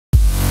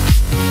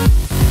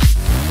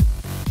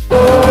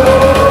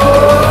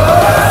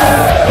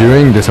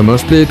During the summer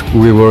split,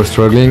 we were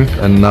struggling,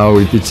 and now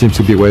it seems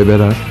to be way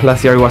better.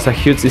 Last year was a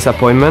huge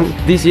disappointment.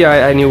 This year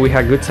I knew we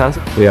had good chance.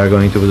 We are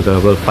going to the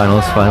World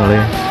Finals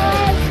finally.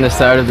 In the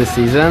start of the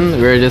season,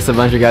 we were just a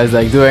bunch of guys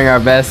doing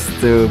our best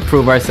to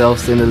prove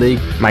ourselves in the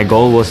league. My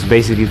goal was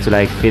basically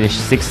to finish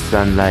 6th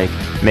and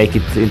make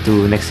it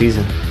into next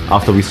season.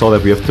 After we saw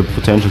that we have the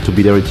potential to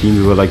beat every team,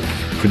 we were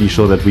pretty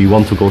sure that we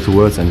want to go to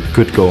Worlds and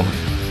could go.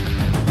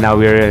 Now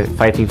we're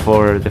fighting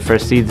for the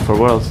first seed for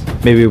Worlds.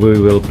 Maybe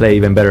we will play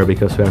even better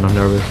because we are not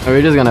nervous.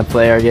 We're just gonna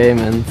play our game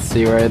and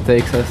see where it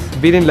takes us.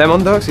 Beating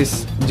Lemon Dogs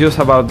is just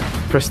about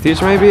prestige,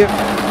 maybe.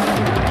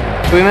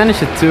 We managed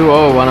to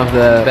 2-0 one of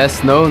the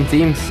best known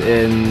teams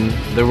in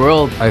the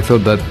world. I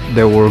thought that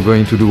they were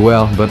going to do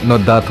well, but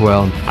not that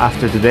well.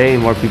 After today,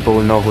 more people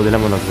will know who the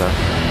Lemon Dogs are.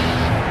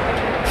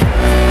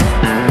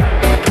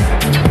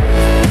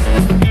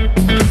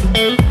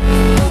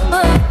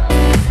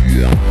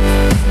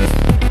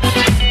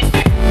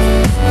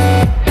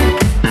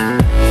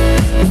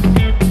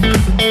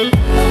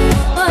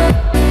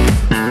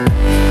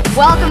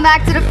 Welcome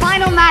back to the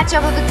final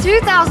matchup of the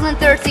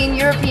 2013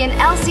 European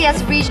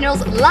LCS Regionals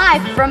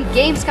live from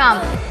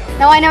Gamescom.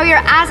 Now I know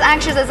you're as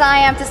anxious as I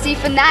am to see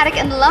Fnatic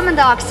and Lemon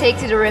Dogs take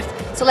to the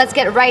Rift, so let's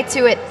get right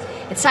to it.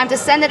 It's time to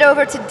send it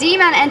over to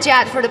D-Man and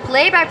Jad for the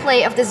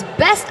play-by-play of this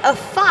best of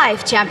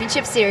 5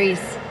 championship series.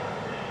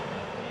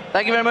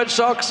 Thank you very much,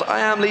 Sox. I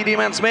am Lee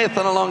D-Man Smith,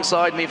 and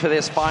alongside me for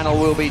this final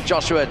will be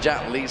Joshua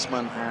Jack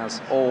Leesman,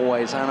 as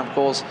always. And of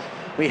course,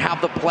 we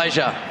have the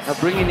pleasure of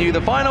bringing you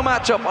the final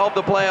matchup of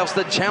the playoffs,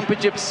 the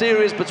championship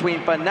series between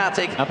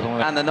Fnatic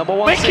and the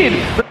 #1 seed,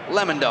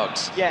 Lemon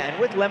Dogs. Yeah, and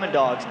with Lemon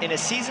Dogs, in a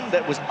season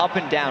that was up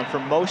and down for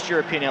most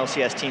European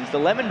LCS teams, the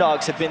Lemon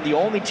Dogs have been the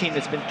only team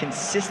that's been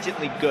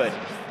consistently good.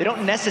 They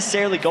don't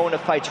necessarily go into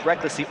fights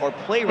recklessly or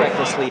play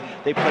recklessly.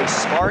 They play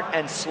smart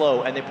and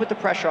slow, and they put the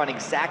pressure on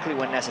exactly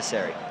when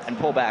necessary and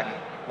pull back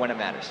when it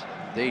matters.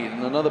 Indeed,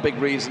 and another big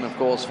reason, of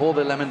course, for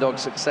the Lemon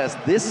Dogs' success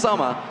this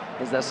summer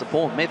is their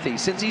support, Mithy.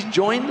 Since he's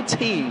joined the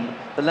team,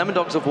 the Lemon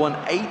Dogs have won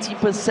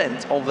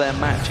 80% of their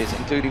matches,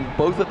 including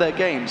both of their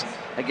games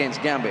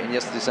against Gambit in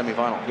yesterday's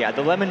semi-final. Yeah,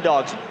 the Lemon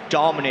Dogs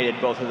dominated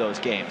both of those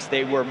games.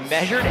 They were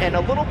measured and a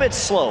little bit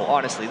slow,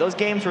 honestly. Those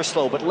games were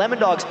slow, but Lemon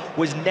Dogs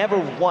was never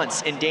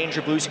once in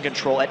danger of losing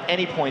control at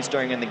any points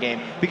during the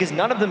game because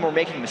none of them were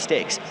making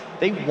mistakes.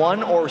 They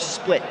won or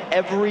split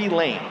every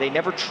lane. They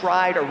never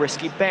tried a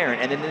risky Baron,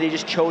 and then they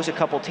just chose a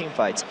couple team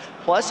fights.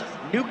 Plus,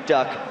 Nuke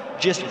Duck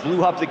just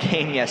blew up the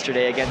game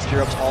yesterday against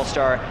Europe's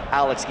all-star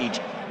Alex Each.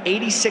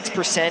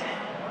 86%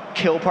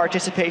 kill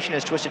participation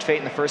as Twisted Fate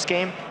in the first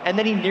game, and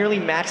then he nearly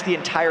matched the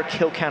entire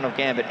kill count of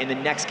Gambit in the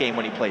next game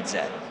when he played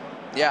Zed.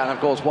 Yeah, and of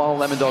course, while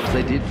Lemon Dogs,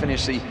 they did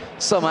finish the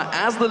summer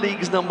as the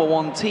league's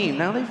 #1 team,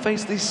 now they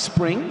face the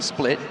spring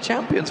split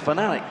champions,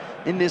 Fnatic,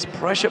 in this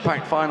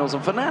pressure-packed finals.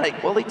 And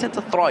Fnatic, well, they tend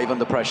to thrive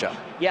under pressure.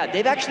 Yeah,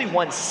 they've actually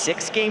won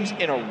 6 games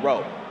in a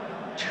row.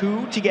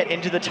 2 to get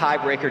into the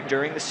tiebreaker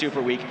during the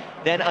Super Week,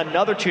 then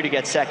another 2 to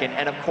get second,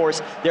 and of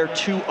course, they're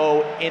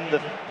 2-0 in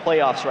the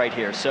playoffs right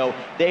here. So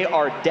they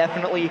are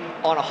definitely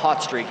on a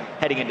hot streak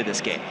heading into this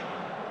game.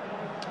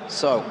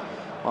 So,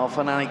 while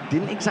Fnatic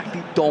didn't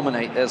exactly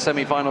dominate their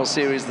semi-final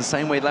series the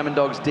same way Lemon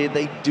Dogs did,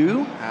 they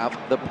do have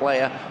the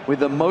player with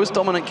the most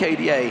dominant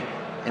KDA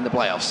in the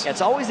playoffs.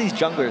 It's always these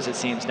junglers, it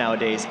seems,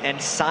 nowadays, and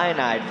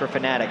Cyanide for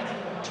Fnatic.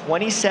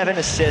 27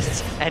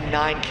 assists and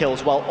 9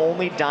 kills while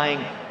only dying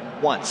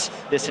once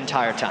this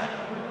entire time.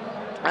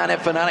 And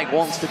if Fnatic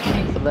wants to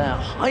keep their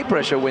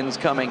high-pressure wins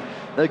coming,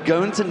 they're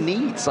going to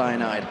need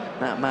Cyanide,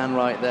 that man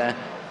right there,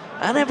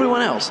 and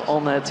everyone else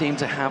on their team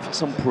to have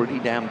some pretty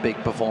damn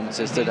big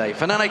performances today.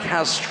 Fnatic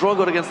has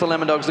struggled against the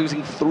Lemon Dogs,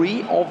 losing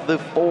 3 of the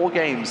 4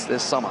 games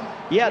this summer.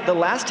 Yeah, the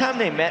last time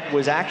they met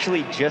was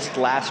actually just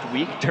last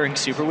week during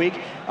Super Week.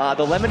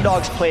 The Lemon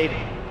Dogs played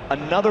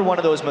another one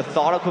of those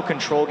methodical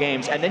control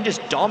games and then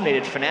just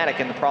dominated Fnatic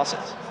in the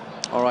process.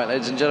 All right,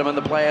 ladies and gentlemen,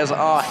 the players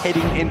are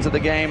heading into the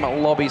game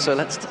lobby, so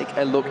let's take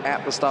a look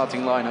at the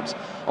starting lineups.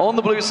 On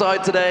the blue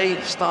side today,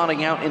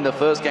 starting out in the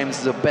first game, this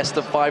is a best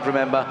of 5,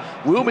 remember,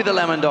 will be the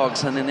Lemon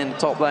Dogs, and then in the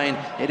top lane,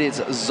 it is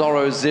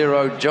Zorro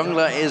Zero.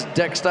 Jungler is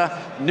Dexter.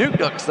 Nuke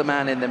Duck's the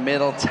man in the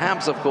middle.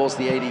 Tabs, of course,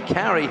 the AD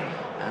carry,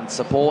 and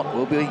support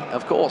will be,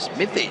 of course,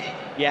 Mithy.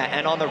 Yeah,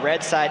 and on the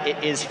red side,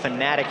 it is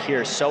Fnatic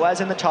here. So as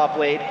in the top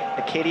lane,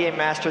 the KDA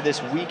master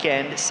this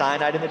weekend,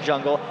 Cyanide in the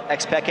jungle,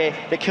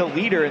 Xpeke, the kill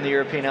leader in the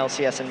European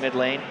LCS in mid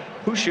lane,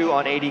 Hushu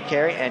on AD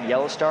carry, and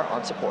Yellowstar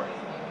on support.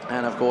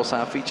 And of course,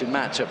 our featured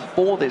matchup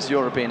for this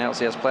European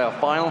LCS playoff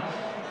final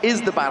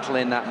is the battle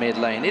in that mid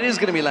lane. It is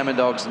going to be Lemon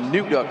Dogs,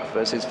 Nuke Duck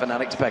versus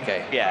Fnatic's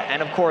Peke. Yeah,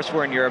 and of course,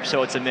 we're in Europe,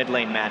 so it's a mid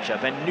lane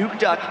matchup. And Nuke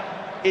Duck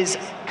is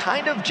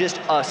kind of just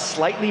a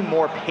slightly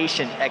more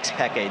patient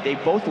Xpeke. They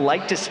both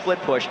like to split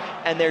push,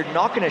 and they're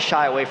not going to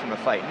shy away from a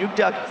fight. Nuke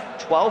Duck,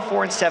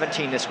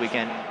 12-4-17 this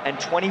weekend, and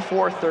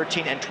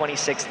 24-13 and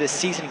 26 this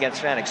season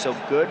against Fnatic, so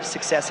good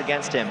success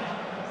against him.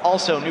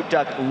 Also,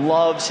 Nukeduck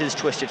loves his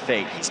Twisted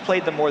Fate. He's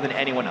played them more than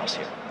anyone else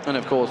here. And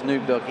of course,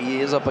 Nukeduck, he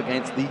is up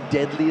against the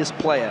deadliest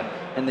player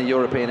in the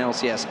European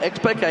LCS.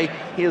 Xpeke,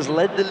 he has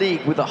led the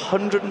league with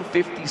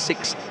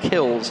 156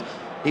 kills.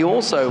 He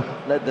also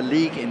led the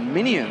league in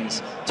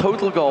minions,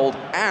 total gold,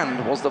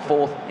 and was the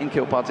 4th in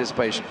kill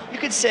participation. You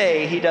could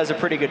say he does a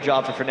pretty good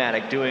job for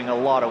Fnatic, doing a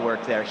lot of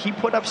work there. He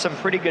put up some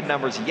pretty good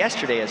numbers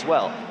yesterday as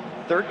well.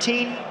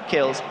 13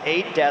 kills,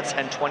 8 deaths,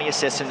 and 20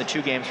 assists in the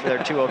 2 games for their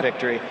 2-0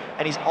 victory.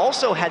 And he's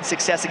also had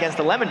success against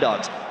the Lemon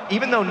Dogs.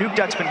 Even though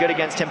Nukeduck's been good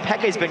against him,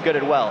 Peke's been good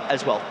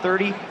as well.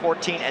 30,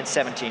 14, and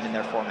 17 in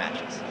their 4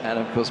 matches. And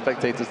of course,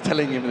 spectators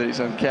telling him that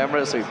he's on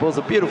camera, so he pulls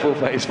a beautiful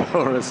face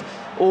for us.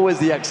 Always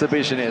the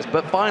exhibition is.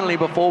 But finally,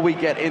 before we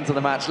get into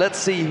the match, let's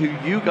see who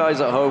you guys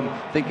at home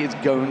think is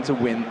going to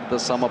win the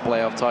summer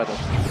playoff title.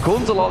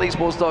 According to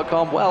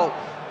LollySports.com, well,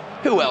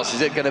 who else is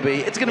it going to be?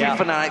 It's going to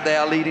be Fnatic. They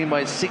are leading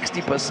by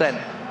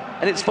 60%.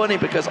 And it's funny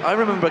because I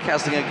remember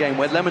casting a game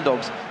where Lemon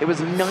Dogs, it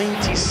was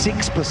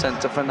 96%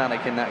 to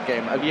Fnatic in that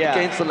game.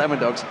 Against the Lemon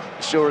Dogs,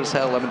 sure as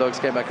hell Lemon Dogs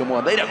came back and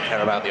won. They don't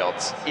care about the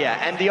odds.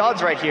 Yeah, and the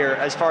odds right here,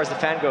 as far as the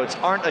fan votes,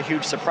 aren't a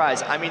huge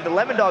surprise. I mean, the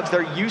Lemon Dogs,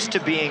 they're used to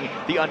being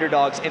the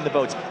underdogs in the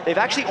votes. They've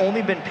actually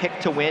only been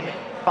picked to win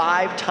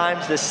 5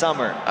 times this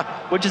summer,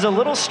 which is a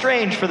little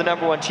strange for the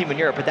 #1 team in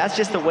Europe, but that's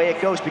just the way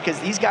it goes because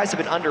these guys have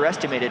been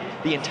underestimated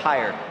the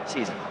entire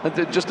season.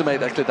 And just to make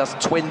that clear, that's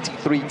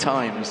 23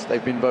 times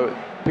they've been voted.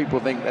 People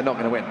think they're not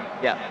going to win.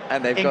 Yeah.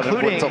 And they've got to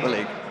put top of the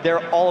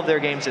league. All of their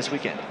games this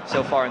weekend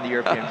so far in the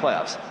European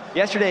playoffs.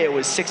 Yesterday it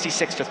was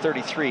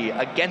 66-33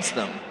 against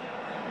them.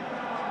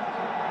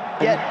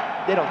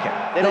 Yet they don't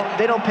care.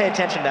 They don't pay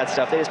attention to that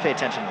stuff. They just pay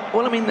attention to it.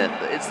 Well, I mean,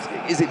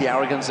 is it the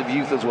arrogance of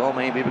youth as well,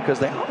 maybe? Because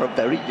they are a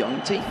very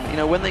young team. You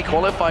know, when they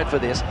qualified for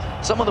this,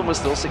 some of them were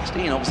still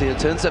 16. Obviously, they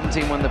turned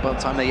 17 by the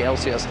time the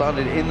LCS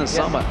started in the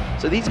summer.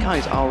 So these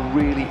guys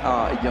really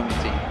are a young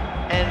team.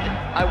 And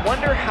I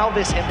wonder how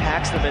this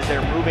impacts them as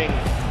they're moving,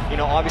 you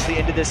know, obviously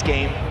into this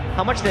game.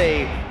 How much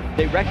they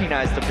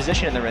recognize the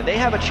position in the ring. They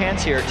have a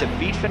chance here to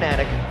beat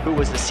Fnatic, who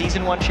was the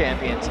Season 1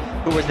 champions,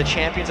 who was the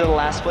champions of the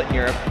last split in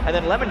Europe, and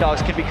then Lemon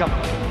Dogs can become,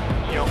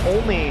 you know,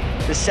 only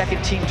the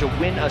 2nd team to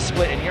win a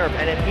split in Europe,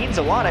 and it means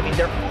a lot. I mean,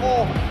 they're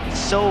all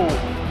so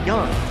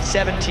young,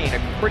 17,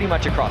 pretty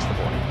much across the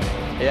board.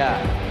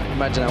 Yeah,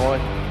 imagine how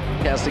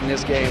casting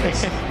this game.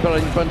 It's got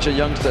a bunch of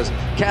youngsters.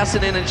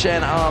 Cassidy and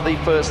Shen are the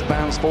first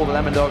bans for the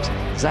Lemon Dogs.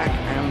 Zach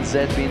and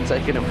Zed being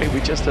taken away.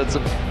 We just heard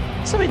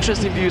some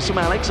interesting views from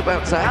Alex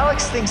about Zach.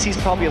 Alex thinks he's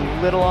probably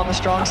a little on the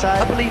strong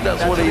side. I believe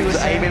that's what he was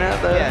aiming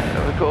at there,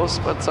 of course.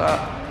 But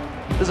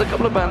there's a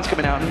couple of bans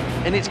coming out,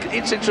 and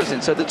it's interesting.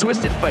 So the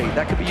Twisted Fate,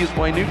 that could be used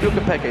by Nukeduck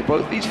and Peke.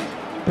 Both these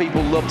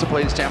people love to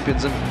play as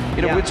champions, and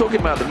you know we're talking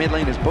about the mid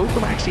laners. Both of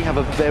them actually have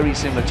a very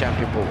similar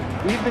champion pool.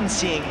 We've been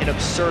seeing an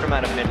absurd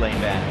amount of mid lane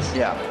bans.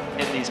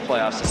 In these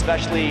playoffs,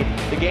 especially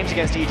the games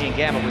against EG and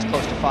Gamma was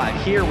close to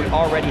 5. Here we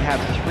already have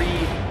 3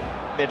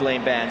 mid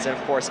lane bans, and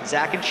of course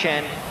Zach and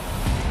Chen,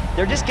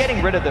 they're just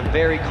getting rid of the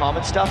very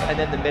common stuff and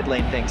then the mid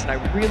lane things. And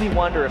I really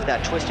wonder if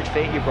that Twisted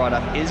Fate you brought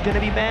up is going to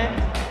be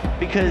banned,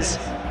 because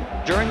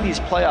during these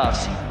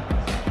playoffs,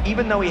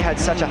 even though he had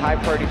such a high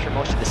priority through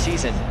most of the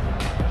season,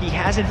 he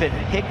hasn't been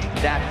picked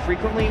that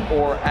frequently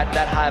or at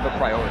that high of a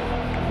priority.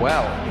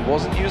 Well, he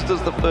wasn't used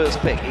as the first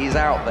pick. He's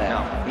out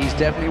there. He's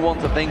definitely one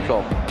to think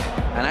of.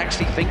 And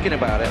actually thinking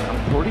about it,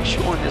 I'm pretty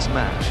sure in this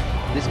match,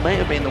 this may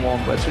have been the one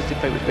where Twisted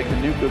Fate was picked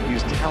and Nukeduck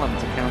used Talon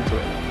to counter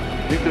it.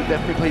 Nukeduck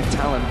definitely played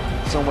Talon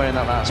somewhere in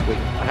that last week.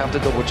 I have to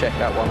double check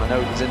that one. I know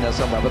it was in there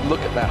somewhere, but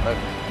look at that though.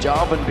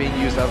 Jarvan being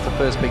used as the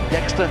first pick.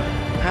 Dexter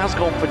has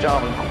gone for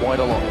Jarvan quite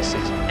a lot this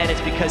season. And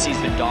it's because he's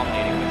been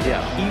dominating with it.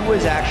 He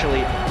was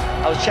actually,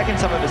 I was checking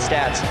some of his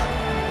stats.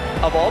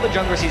 Of all the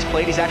junglers he's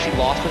played, he's actually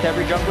lost with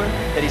every jungler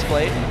that he's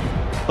played.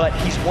 But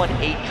he's won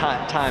 8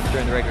 times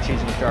during the regular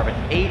season with Jarvan.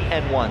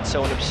 8-1,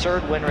 so an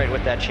absurd win rate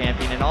with that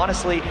champion. And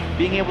honestly,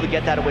 being able to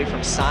get that away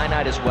from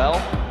Cyanide as well,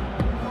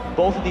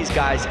 both of these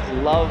guys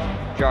love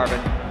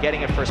Jarvan.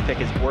 Getting a first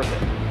pick is worth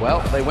it. Well,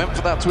 they went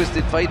for that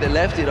Twisted Fate. They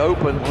left it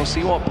open. We'll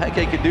see what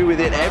Peke can do with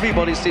it.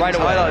 Everybody's seen his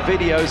highlight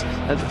videos,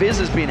 and Fizz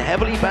has been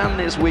heavily banned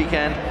this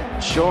weekend.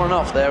 Sure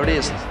enough, there it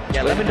is.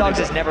 Yeah, Lemon Dogs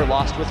has never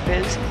lost with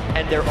Fizz,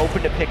 and they're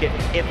open to pick it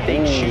if they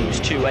choose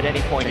to at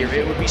any point here.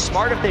 It would be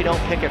smart if they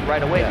don't pick it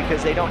right away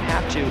because they don't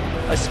have to,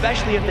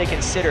 especially if they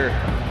consider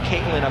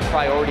Caitlyn a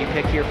priority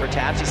pick here for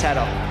Tabs. He's had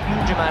a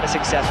huge amount of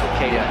success with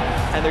Caitlyn,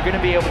 and they're going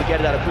to be able to get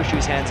it out of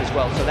Pushu's hands as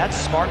well. So that's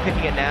smart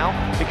picking it now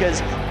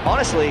because,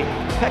 honestly,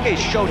 Peke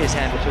showed his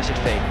hand with Twisted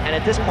Fate, and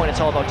at this point it's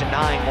all about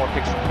denying more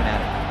picks from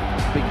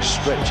Fnatic. Big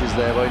stretches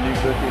there by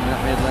Nukeduck in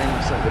that mid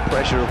lane, so the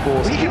pressure, of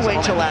course. We can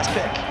wait till last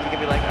pick. You can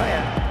be like, oh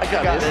yeah, I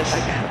got this. I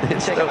got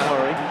this, don't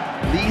worry.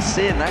 Lee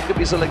Sin, that could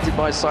be selected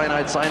by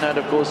Cyanide. Cyanide,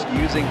 of course,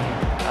 using,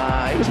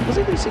 was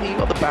it Lee Sin he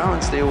got the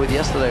Baron steal with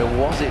yesterday, or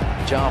was it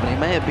Jarvan? It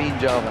may have been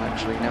Jarvan,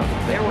 actually. Now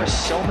there were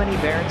so many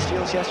Baron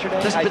steals yesterday.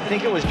 I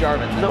think it was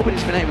Jarvan.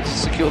 Nobody's been able to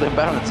secure them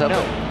Barons, have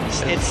they?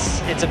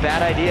 it's a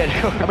bad idea.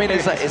 I mean,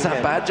 is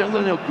that bad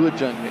jungling or good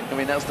jungling? I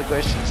mean, that's the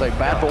question. It's like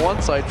bad for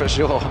one side for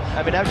sure.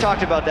 I mean, I've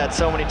talked about that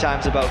so many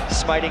times about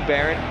smiting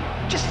Baron.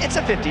 It's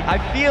a 50.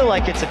 I feel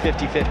like it's a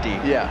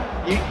 50-50.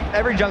 Yeah.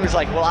 Every jungler's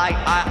like, well,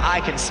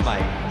 I can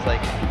smite. It's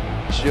like,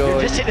 sure,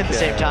 you're just hitting at the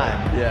same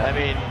time. Yeah. I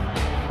mean.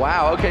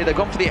 Wow, okay, they've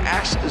gone for the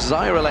Ashe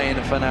Zyra lane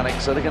of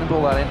Fnatic, so they're going to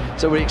pull that in.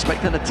 So we're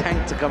expecting a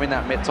tank to come in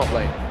that mid-top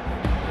lane.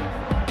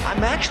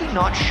 I'm actually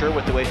not sure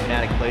with the way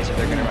Fnatic plays if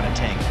they're going to run a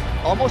tank.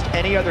 Almost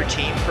any other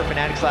team for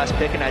Fnatic's last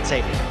pick, and I'd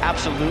say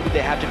absolutely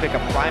they have to pick a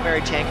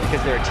primary tank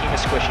because they're a team of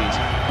squishies.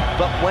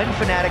 But when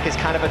Fnatic is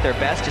kind of at their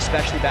best,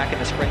 especially back in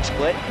the spring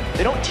split,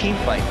 they don't team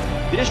fight.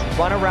 They just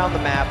run around the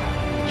map,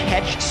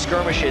 catch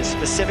skirmishes,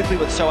 specifically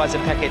with Soaz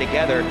and Peke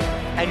together,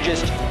 and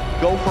just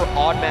go for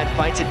odd man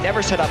fights and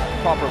never set up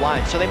proper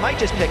lines. So they might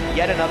just pick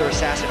yet another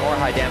assassin or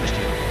high damage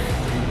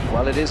tier.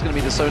 Well, it is going to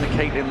be the Sona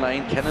Caitlyn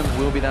lane. Kennen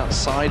will be that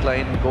side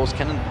lane. Of course,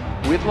 Kennen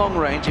with long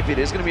range, if it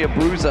is going to be a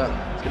bruiser,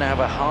 it's going to have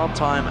a hard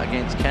time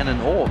against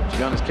Kennen or, to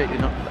be honest,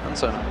 Caitlyn and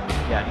Sona.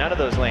 Yeah, none of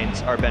those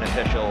lanes are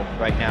beneficial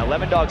right now.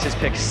 Lemondogs has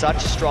picked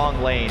such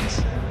strong lanes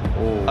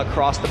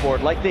across the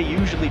board, like they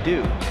usually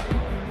do.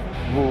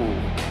 Ooh.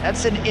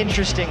 That's an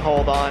interesting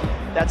hold on.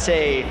 That's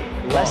a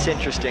less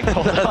interesting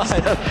hold on.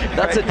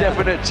 That's a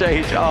definite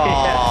change.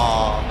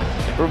 Oh,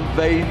 from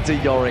Vayne to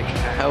Yorick,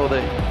 how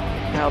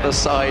the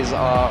size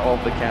are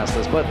of the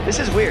casters. But this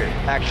is weird,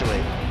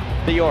 actually,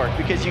 the Yorick,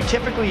 because you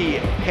typically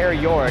pair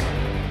Yorick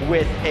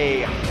with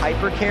a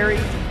hyper carry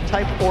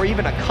type, or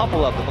even a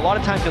couple of them. A lot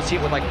of times you'll see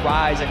it with like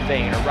Ryze and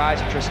Vayne, or Ryze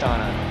and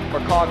Tristana, or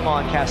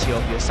Kog'Maw and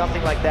Cassiopeia,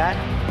 something like that.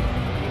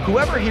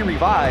 Whoever he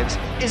revives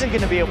isn't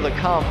going to be able to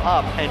come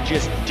up and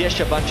just dish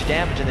a bunch of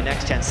damage in the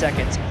next 10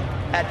 seconds.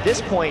 At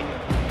this point,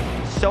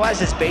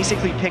 Soaz is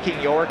basically picking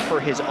Yorick for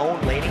his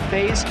own laning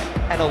phase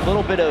and a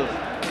little bit of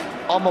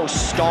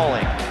almost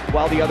stalling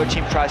while the other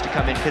team tries to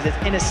come in, because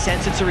in a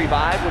sense it's a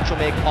revive, which will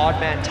make odd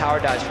man tower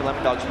dives for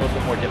Lemondogs a little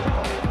bit more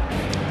difficult.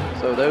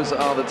 So those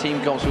are the team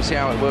comps. We'll see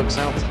how it works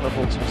out.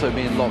 Levels also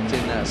being locked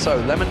in there.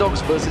 So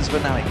Lemondogs versus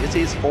Fnatic. This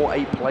is for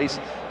a place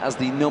as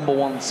the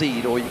 #1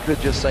 seed, or you could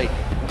just say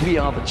we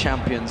are the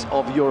champions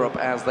of Europe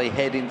as they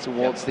head in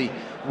towards the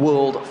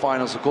World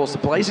Finals. Of course, the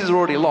places are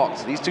already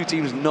locked. These two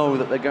teams know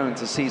that they're going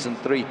to Season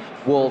 3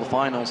 World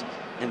Finals,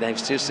 and they've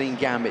just seen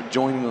Gambit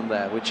joining them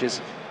there, which is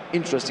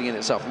interesting in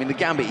itself. I mean, the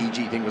Gambit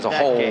EG thing was a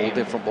whole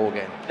different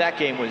ballgame. That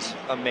game was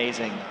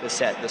amazing, the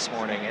set this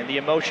morning, and the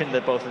emotion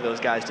that both of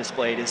those guys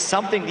displayed is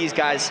something these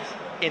guys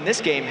in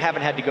this game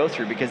haven't had to go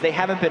through because they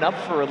haven't been up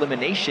for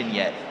elimination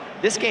yet.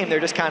 This game, they're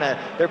just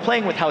they're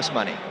playing with house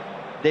money.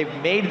 They've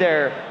made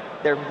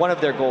one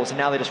of their goals, and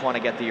now they just want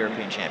to get the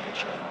European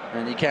Championship.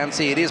 And you can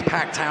see it is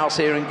packed house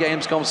here in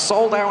Gamescom.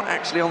 Sold out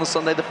actually on the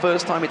Sunday, the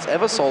first time it's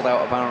ever sold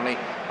out apparently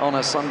on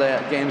a Sunday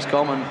at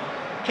Gamescom. And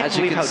as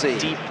you can see,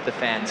 deep the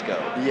fans go.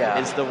 Yeah,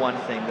 is the one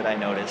thing that I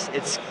noticed.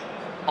 It's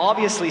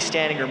obviously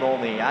standing room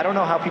only. I don't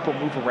know how people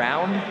move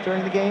around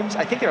during the games.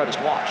 I think they'll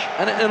just watch.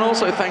 And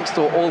also thanks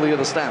to all the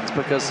other stands,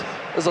 because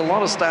there's a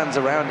lot of stands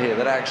around here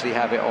that actually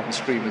have it on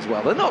stream as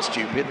well. They're not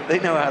stupid. They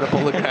know how to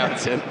pull the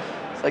crowds in.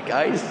 It's like,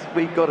 guys,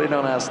 we've got it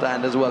on our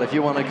stand as well. If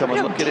you want to come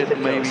and look at it,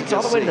 maybe it's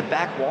all the way to the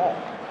back wall.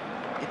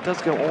 It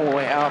does go all the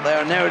way out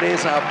there, and there it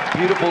is, our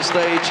beautiful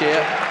stage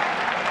here.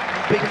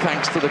 Big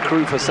thanks to the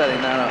crew for setting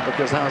that up,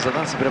 because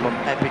that's a bit of an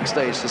epic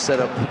stage to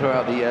set up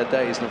throughout the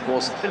days. And of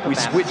course, we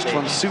switched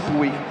from Super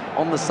Week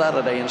on the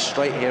Saturday and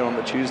straight here on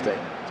the Tuesday.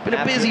 It's been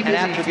a busy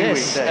few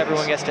weeks.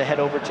 Everyone gets to head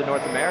over to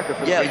North America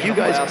for the you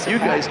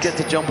guys get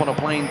to jump on a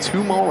plane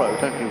tomorrow,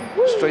 don't you?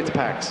 Woo. Straight to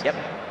PAX. Yep.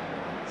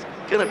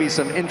 Gonna be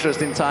some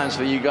interesting times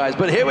for you guys.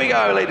 But here we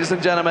go, ladies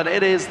and gentlemen.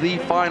 It is the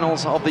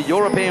finals of the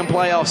European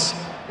playoffs.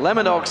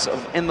 Lemondogs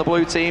in the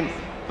blue team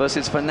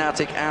versus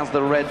Fnatic as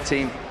the red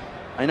team.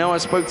 I know I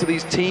spoke to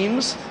these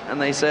teams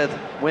and they said,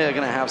 we're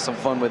gonna have some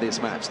fun with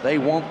this match. They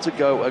want to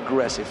go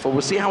aggressive. Well,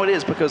 we'll see how it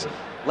is, because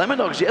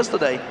Lemondogs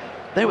yesterday,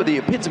 they were the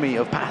epitome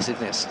of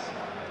passiveness.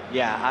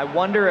 Yeah, I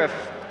wonder if,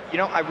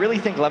 I really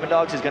think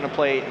Lemondogs is gonna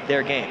play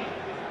their game.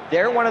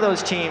 They're one of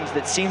those teams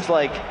that seems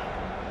like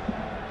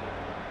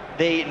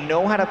they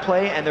know how to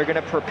play, and they're going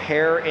to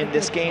prepare in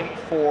this game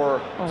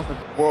for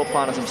World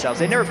Finals themselves.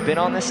 They've never been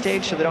on this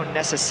stage, so they don't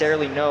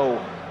necessarily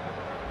know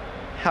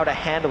how to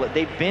handle it.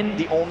 They've been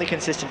the only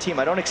consistent team.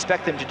 I don't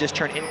expect them to just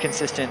turn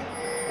inconsistent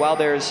while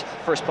there's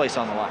first place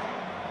on the line.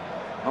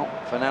 Well,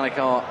 Fnatic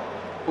are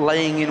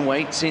laying in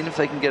wait, seeing if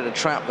they can get a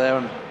trap there,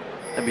 and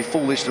they'd be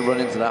foolish to run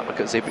into that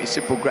because they'd be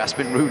simple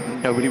grasping route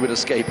and nobody would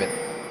escape it.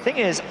 Thing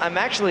is, I'm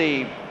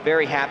actually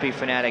very happy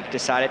Fnatic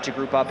decided to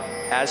group up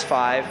as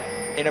 5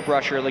 in a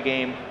brush early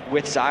game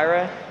with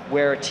Zyra,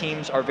 where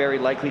teams are very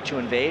likely to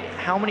invade.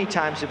 How many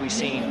times have we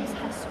seen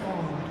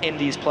in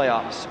these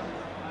playoffs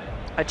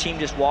a team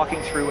just walking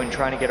through and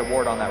trying to get a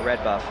ward on that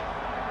red buff?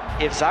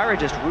 If Zyra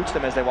just roots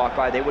them as they walk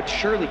by, they would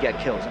surely get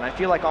kills. And I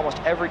feel like almost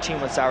every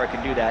team with Zyra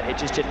can do that. It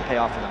just didn't pay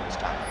off for them this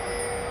time.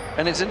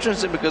 And it's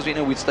interesting because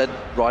we said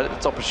right at the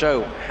top of the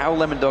show how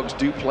Lemondogs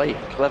do play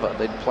clever.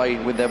 They play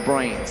with their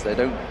brains. They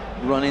don't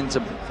run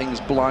into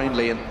things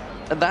blindly. And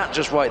And that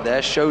just right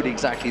there showed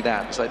exactly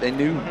that. It's like they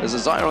knew there's a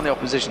Zyra on the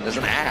opposition, there's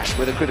an Ashe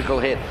with a critical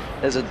hit,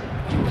 there's a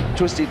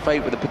Twisted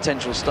Fate with a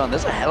potential stun.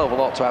 There's a hell of a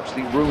lot to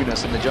absolutely ruin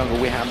us in the jungle.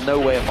 We have no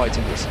way of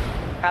fighting this.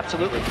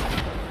 Absolutely.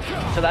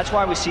 So that's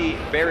why we see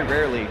very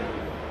rarely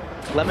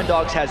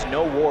Lemondogs has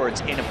no wards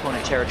in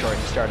opponent territory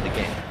at the start of the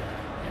game.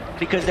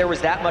 Because there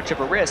was that much of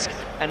a risk,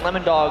 and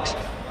Lemondogs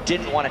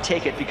didn't want to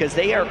take it because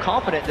they are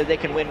confident that they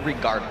can win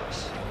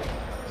regardless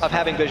of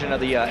having vision of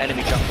the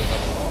enemy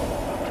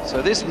jungle.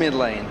 So this mid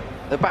lane,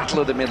 the battle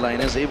of the mid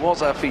laners, it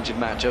was our featured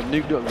matchup,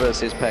 Nukeduck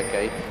versus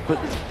Peke,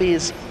 but it's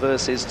Fizz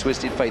versus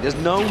Twisted Fate. There's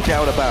no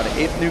doubt about it.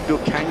 If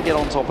Nukeduck can get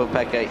on top of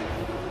Peke,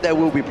 there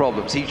will be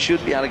problems. He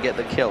should be able to get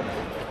the kill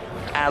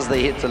as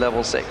they hit to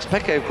level 6.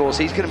 Peke, of course,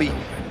 he's going to be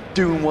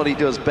doing what he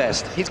does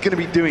best. He's going to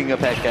be doing a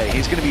Peke.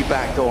 He's going to be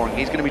backdooring.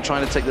 He's going to be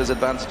trying to take those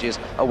advantages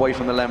away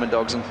from the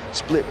Lemondogs and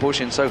split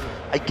pushing. So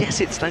I guess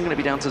it's then going to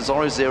be down to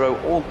Zoro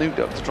or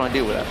Nukeduck to try and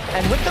deal with that.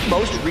 And with the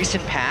most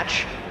recent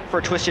patch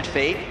for Twisted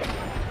Fate,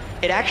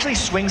 it actually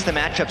swings the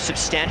matchup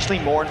substantially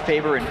more in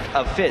favor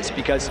of Fizz,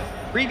 because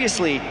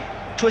previously,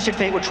 Twisted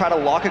Fate would try to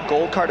lock a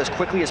gold card as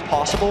quickly as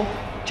possible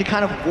to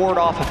kind of ward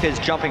off a Fizz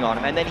jumping on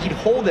him, and then he'd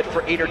hold it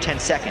for 8 or 10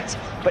 seconds.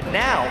 But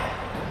now,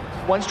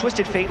 once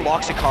Twisted Fate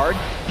locks a card,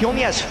 he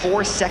only has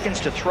 4 seconds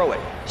to throw it.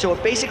 So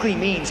it basically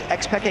means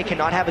Xpeke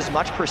cannot have as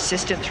much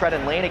persistent threat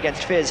in lane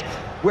against Fizz,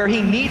 where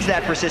he needs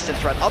that persistent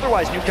threat.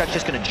 Otherwise, Nukeduck's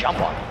just going to jump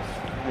on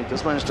him. He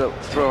just managed to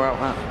throw out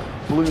that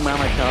blue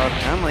mana card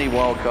and the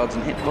wild cards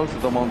and hit both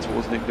of them on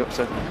towards Nukeduck.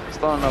 So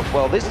starting off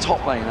well. This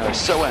top lane though,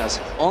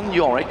 Soaz on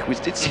Yorick. We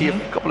did see a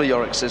couple of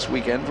Yoricks this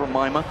weekend from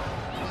Mima.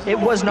 It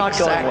was not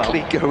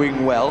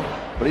going well,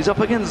 but he's up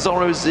against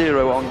Zoro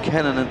on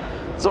Kennen,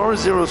 and Zoro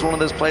is one of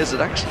those players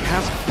that actually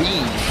has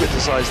been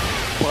criticized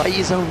by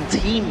his own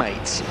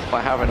teammates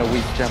by having a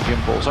weak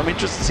champion pool. So I'm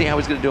interested to see how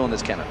he's going to do on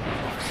this Kennen.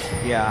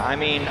 Yeah, I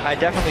mean, I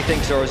definitely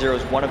think Zoro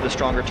is one of the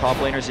stronger top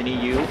laners in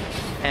EU,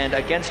 and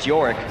against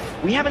Yorick,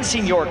 we haven't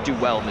seen Yorick do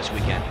well this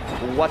weekend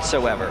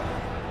whatsoever.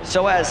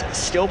 Soaz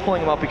still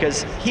pulling him up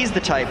because he's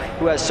the type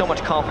who has so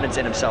much confidence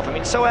in himself. I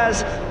mean,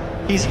 Soaz,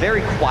 he's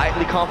very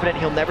quietly confident.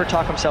 He'll never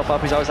talk himself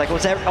up. He's always like, well,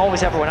 it's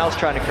always everyone else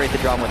trying to create the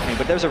drama with me.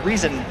 But there's a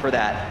reason for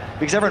that,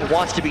 because everyone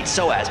wants to beat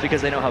Soaz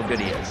because they know how good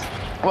he is.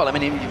 Well, I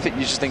mean, you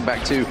just think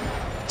back to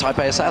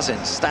Taipei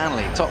Assassins,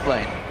 Stanley, top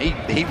lane.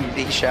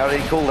 He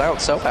shouted, he called out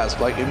Soaz,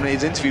 like in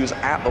his interviews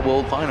at the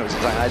World Finals.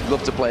 He's like, I'd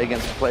love to play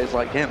against players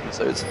like him.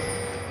 So it's,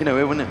 you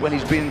know, when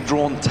he's been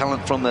drawn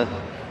talent from the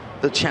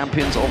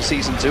champions of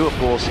Season 2, of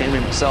course, him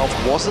himself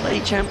wasn't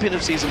a champion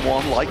of Season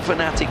 1, like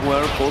Fnatic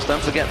were, of course.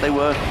 Don't forget they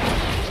were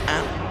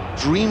at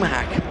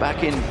DreamHack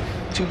back in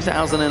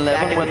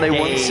 2011 when they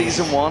won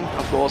Season 1,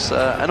 of course.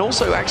 And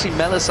also, actually,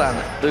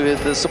 Melisan,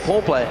 the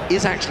support player,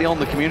 is actually on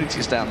the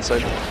community stand. So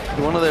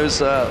one of those,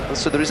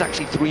 so there is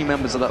actually 3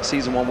 members of that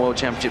Season 1 World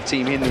Championship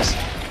team in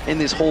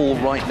this hall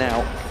right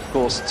now. Of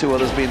course, 2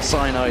 others being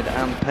Cyanide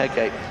and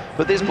Peke.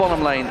 But this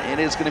bottom lane, it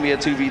is going to be a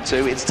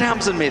 2v2. It's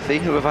Tabs and Mithy,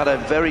 who have had a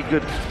very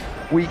good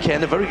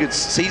weekend, a very good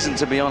season,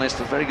 to be honest,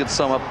 a very good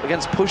sum up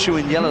against Pushu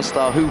and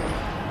Yellowstar, who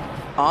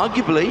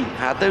arguably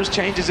had those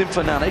changes in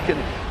Fnatic and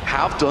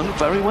have done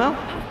very well.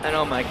 And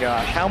oh my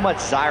gosh, how much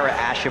Zyra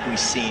Ashe have we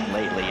seen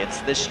lately?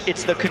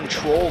 It's the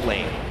control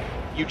lane.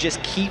 You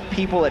just keep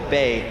people at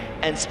bay,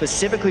 and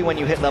specifically when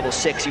you hit level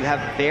 6, you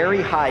have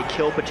very high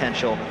kill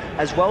potential,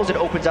 as well as it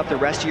opens up the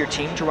rest of your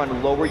team to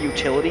run lower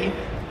utility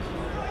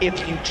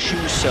if you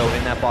choose so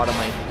in that bottom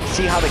lane.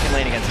 See how they can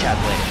lane against Tab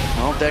later.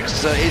 Well, Dex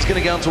is going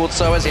to go on towards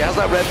Soaz. He has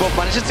that red buff,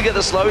 manages to get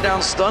the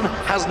slowdown stun.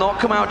 Has not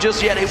come out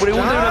just yet, but it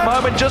will do in a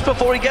moment just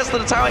before he gets to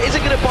the tower. Is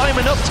it going to buy him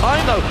enough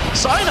time though?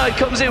 Cyanide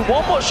comes in,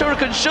 one more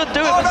Shuriken should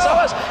do it, but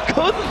Soaz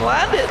couldn't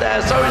land it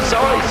there. So it's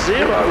only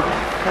 0.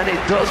 And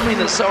it does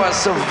mean that Soaz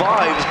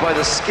survives by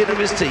the skin of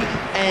his teeth.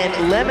 And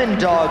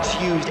Lemondogs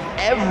used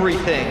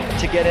everything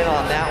to get in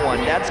on that one.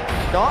 That's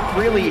not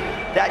really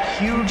that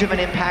huge of an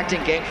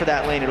impacting gank for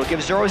that lane. It'll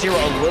give Zoro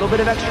a little bit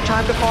of extra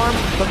time to farm,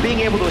 but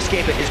being able to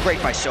escape it is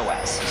great by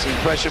Soaz. Seeing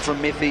pressure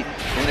from Mithy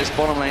in this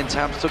bottom lane.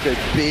 Tabs took a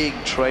big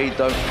trade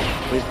though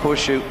with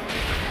Pushu.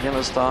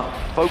 Yellowstar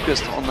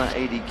focused on that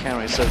AD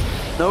carry, so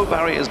no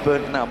barriers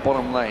burnt in that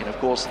bottom lane. Of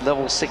course,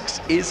 level 6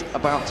 is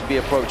about to be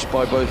approached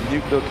by both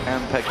Nukeduck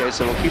and Peke,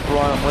 so we'll keep our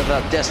eye on whether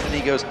that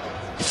Destiny goes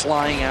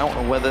flying out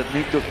or whether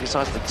Nukeduck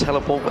decides to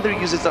teleport, whether he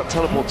uses that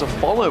teleport to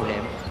follow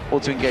him or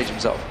to engage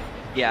himself.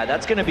 Yeah,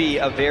 that's going to be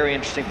a very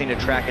interesting thing to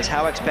track, is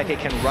how Xpeke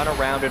can run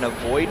around and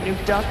avoid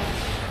Nukeduck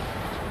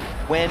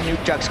when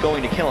Nukeduck's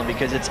going to kill him,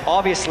 because it's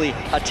obviously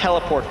a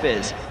teleport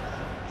Fizz.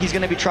 He's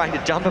going to be trying to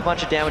dump a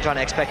bunch of damage on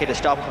Xpeke to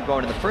stop him from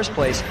going in the first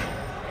place,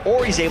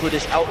 or he's able to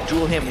just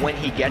outduel him when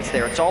he gets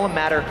there. It's all a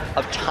matter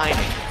of timing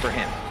for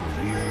him.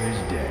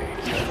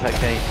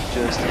 Peke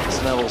just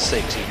hits level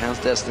 6. He has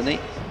Destiny.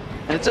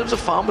 And in terms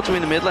of farm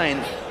between the mid lane,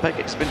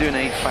 Peke's been doing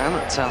a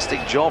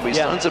fantastic job. He's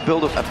starting to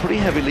build up a pretty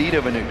heavy lead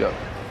over Nukeduck.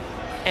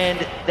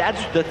 And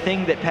that's the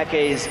thing that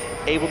Peke is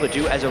able to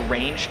do as a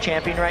ranged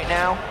champion right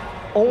now.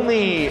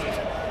 Only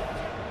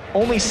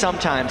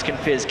sometimes can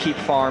Fizz keep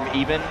farm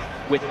even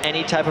with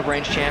any type of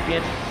ranged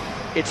champion.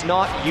 it's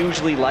not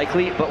usually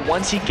likely, but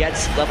once he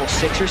gets level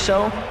 6 or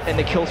so, and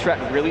the kill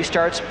threat really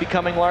starts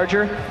becoming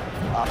larger,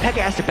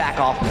 Peke has to back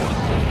off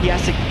more. He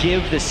has to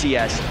give the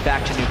CS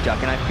back to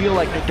Nukeduck, and I feel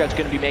like Nukeduck's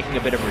going to be making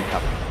a bit of a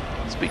recovery.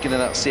 Speaking of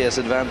that CS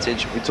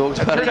advantage, we talked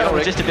about it. Turned out it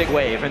was Yorick. just a big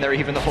wave, and they're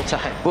even the whole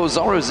time. Well,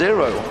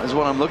 Zoro0 is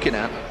what I'm looking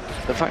at.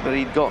 The fact that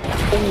he'd got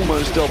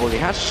almost double. He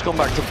had just gone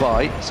back to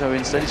buy, so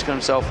instead he's got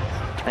himself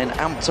an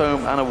Amp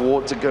Tome and a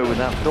Ward to go with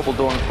that double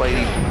door and blade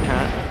he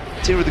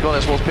had. Tear of the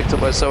Goddess was picked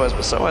up by Soaz,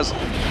 but Soaz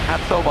had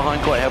fell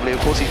behind quite heavily. Of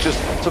course, he just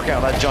took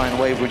out that giant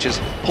wave, which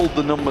has pulled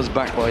the numbers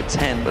back by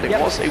 10, but it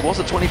was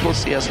a 20+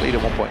 CS lead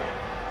at one point.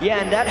 Yeah,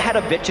 and that had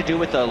a bit to do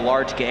with the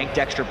large gank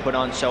Dexter put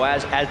on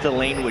Soaz as the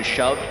lane was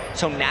shoved,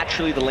 so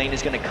naturally the lane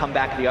is going to come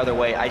back the other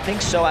way. I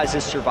think Soaz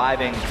is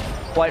surviving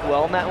quite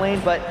well in that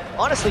lane, but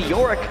honestly,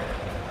 Yorick,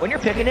 when you're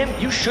picking him,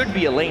 you should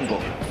be a lane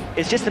bull.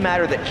 It's just a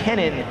matter that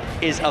Kennen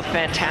is a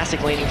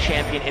fantastic laning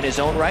champion in his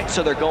own right,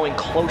 so they're going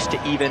close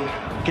to even.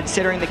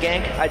 Considering the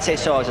gank, I'd say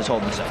Soaz is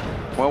holding this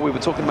up. Well, we were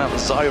talking about the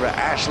Zyra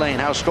Ashe lane,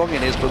 how strong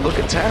it is, but look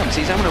at Tams.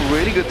 He's having a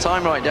really good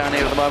time right down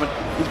here at the moment.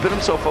 He's built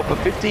himself up a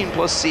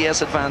 15+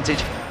 CS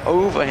advantage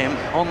over him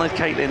on the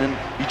Caitlyn,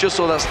 and you just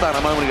saw that stat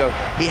a moment ago.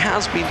 He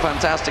has been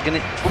fantastic,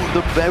 and from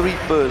the very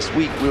first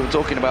week, we were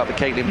talking about the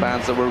Caitlyn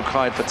bans that were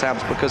required for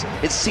Tams because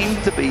it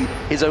seemed to be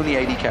his only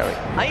AD carry.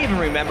 I even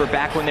remember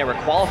back when they were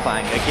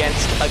qualifying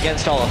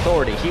against All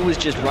Authority, he was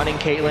just running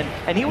Caitlyn,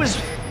 and he was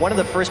one of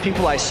the first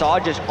people I saw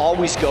just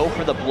always go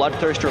for the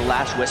Bloodthirster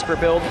Last Whisper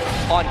build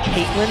on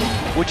Caitlyn,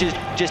 which has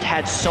just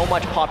had so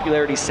much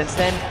popularity since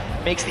then.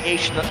 Makes the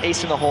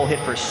ace in the hole hit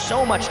for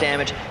so much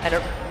damage, and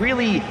it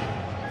really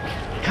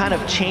kind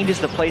of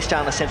changes the playstyle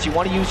in the sense you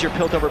want to use your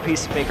Piltover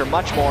Peacemaker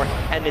much more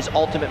and his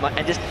ultimate,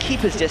 and just keep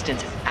his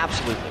distance,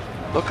 absolutely.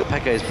 Look at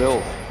Peke's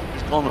build.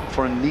 He's gone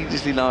for a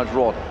needlessly large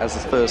rod as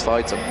his first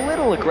item. A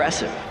little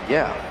aggressive.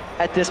 Yeah.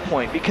 At this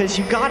point, because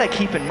you gotta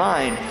keep in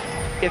mind,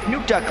 if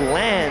Nukeduck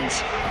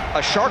lands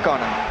a shark on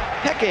him,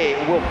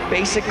 Peke will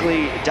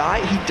basically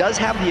die. He does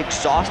have the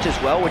exhaust as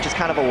well, which is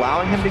kind of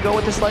allowing him to go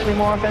with a slightly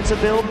more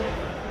offensive build.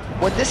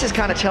 What this is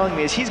kind of telling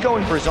me is he's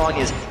going for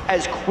Zhonya's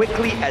as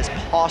quickly as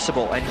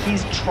possible, and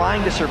he's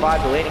trying to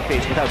survive the laning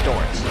phase without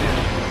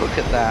Dorans. Look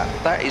at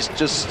that. That is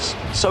just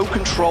so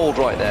controlled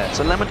right there.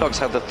 So Lemondogs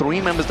have the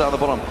 3 members down the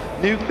bottom.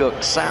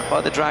 Nukeduck sat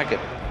by the dragon.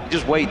 He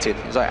just waited.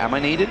 He's like, am I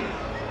needed?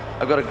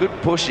 I've got a good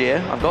push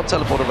here. I've got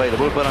teleport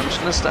available, but I'm just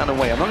going to stand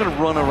away. I'm not going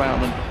to run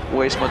around and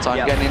waste my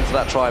time getting into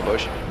that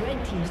tri-bush.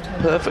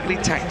 Perfectly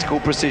tactical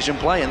precision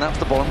play, and that's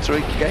the bottom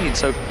 3 gain.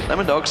 So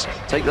Lemondogs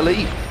take the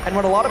lead. And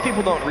what a lot of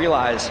people don't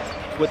realize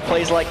with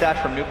plays like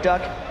that from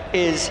Nukeduck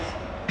is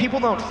people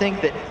don't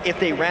think that if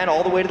they ran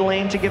all the way to the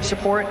lane to give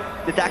support,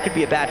 that could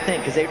be a bad thing,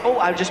 because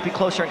I'll just be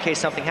closer in case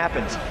something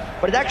happens.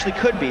 But it actually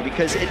could be,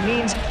 because it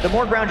means the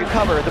more ground you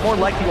cover, the more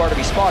likely you are to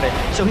be spotted.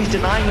 So he's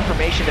denying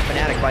information to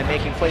Fnatic by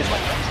making plays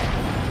like that.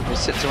 He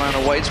sits around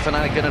and waits.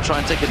 Fnatic going to try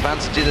and take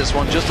advantage of this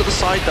one. Just to the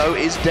side, though,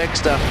 is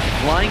Dexter.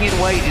 Lying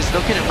in wait. He's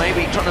looking at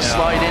maybe trying to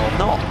slide in.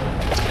 Not.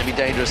 It's going to be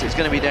dangerous. It's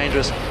going to be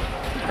dangerous.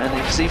 And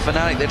you see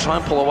Fnatic, they try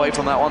and pull away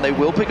from that one. They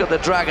will pick up the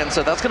Dragon,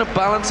 so that's going to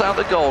balance out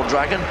the gold.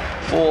 Dragon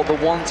for the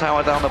 1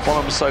 tower down the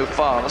bottom so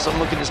far. Let's have a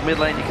look at this mid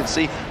lane. You can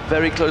see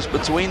very close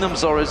between them.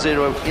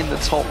 Zoro0 in the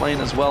top lane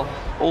as well.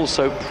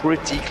 Also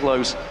pretty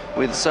close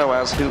with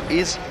Soaz, who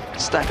is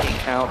stacking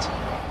out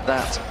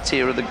that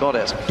Tear of the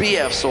Goddess.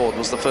 BF Sword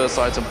was the first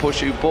item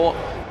Pushu bought.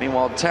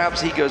 Meanwhile,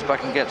 Tabs, he goes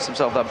back and gets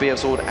himself that BF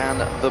Sword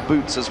and the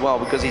boots as well,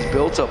 because he's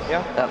built up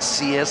that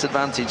CS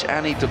advantage,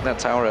 and he took that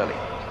tower early.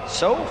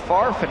 So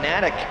far,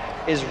 Fnatic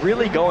is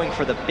really going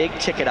for the big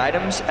ticket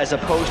items as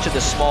opposed to the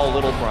small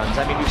little runs.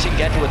 I mean, we've seen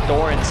Genta with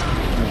Thorns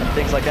and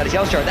things like that. As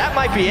Yellowstar, that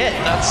might be it.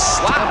 That's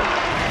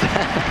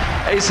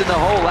wow. Ace in the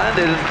hole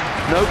landed,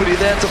 and nobody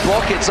there to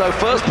block it. So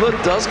first blood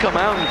does come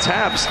out, and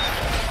Tabs,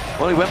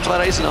 well, he went for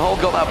that ace in the hole,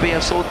 got that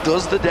BF Sword,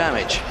 does the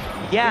damage.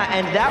 Yeah,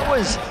 and that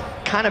was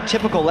kind of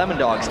typical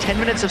Lemondogs. 10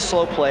 minutes of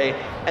slow play,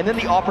 and then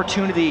the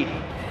opportunity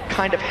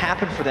kind of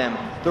happened for them.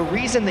 The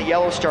reason that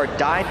Yellowstar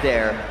died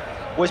there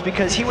was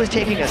because he was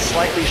taking a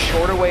slightly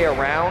shorter way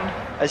around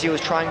as he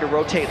was trying to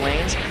rotate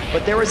lanes,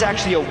 but there was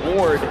actually a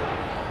ward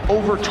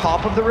over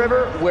top of the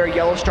river where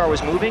Yellowstar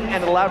was moving,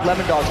 and it allowed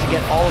Lemondogs to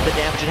get all of the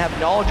damage and have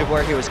knowledge of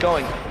where he was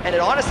going. And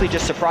it honestly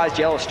just surprised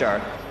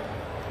Yellowstar.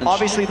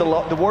 Obviously, the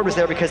ward was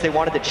there because they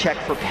wanted to check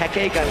for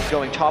Peke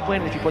going top lane,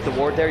 and if you put the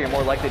ward there, you're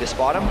more likely to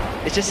spot him.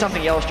 It's just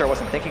something Yellowstar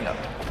wasn't thinking of.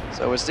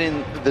 So we're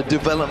seeing the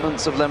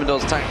developments of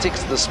Lemondog's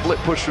tactics. The split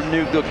push from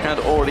Nukeduck had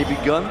already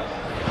begun.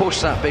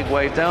 Push that big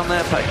wave down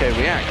there, Peke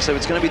reacts. So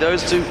it's going to be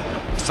those two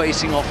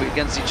facing off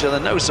against each other.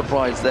 No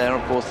surprise there.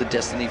 Of course, the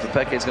destiny for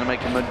Peke is going to make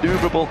him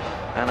maneuverable,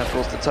 and of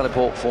course the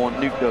teleport for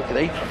Nukeduck.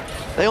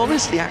 They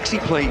honestly actually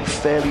play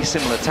fairly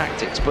similar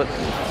tactics, but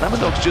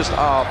Lemondogs just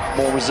are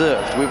more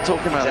reserved. We were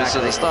talking about this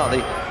at the start.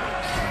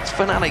 It's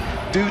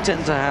Fnatic do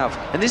tend to have,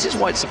 and this is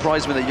why it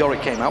surprised me that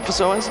Yorick came out for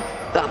Soaz,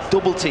 that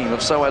double team of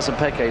Soaz and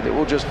Peke that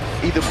will just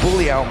either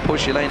bully out and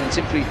push your lane, and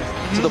simply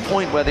to the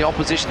point where the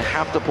opposition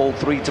have to pull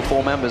 3 to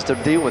 4 members to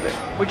deal with it.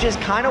 Which is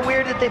kind of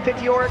weird that they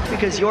picked Yorick,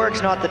 because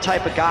Yorick's not the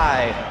type of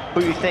guy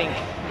who you think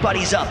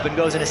buddies up and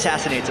goes and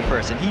assassinates a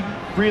person. He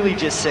really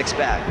just sits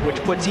back, which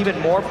puts even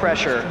more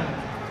pressure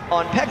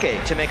on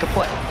Peke to make a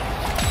play.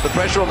 The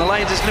pressure on the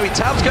lanes is going to be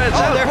Tabs going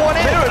down. They're going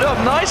in. Mirrored up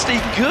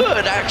nicely.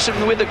 Good action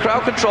with the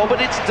crowd control,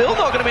 but it's still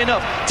not going to be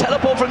enough.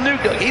 Teleport from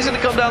Nuke. He's going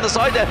to come down the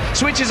side there.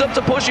 Switches up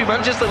to Pushu.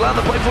 Manages to land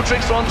the playful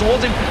trickster on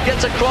towards him.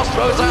 Gets across,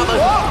 throws out the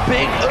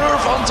big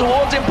Urf on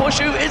towards him.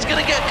 Pushu is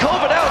going to get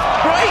covered out.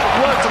 Great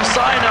work from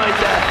Cyanide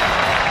there.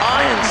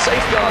 Iron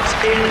safeguards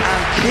in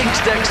and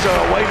kicks Dexter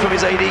away from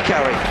his AD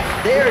carry.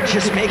 They're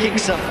just making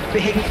some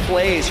big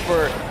plays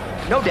for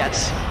no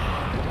deaths.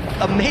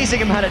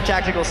 Amazing amount of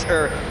tactical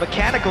or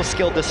mechanical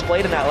skill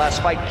displayed in that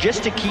last fight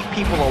just to keep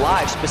people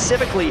alive.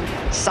 Specifically,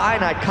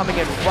 Cyanide coming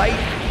in right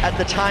at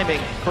the timing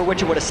for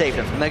which it would have saved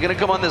him. And they're going to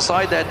come on the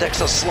side there.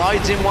 Dexter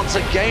slides in once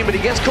again, but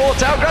he gets caught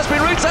out.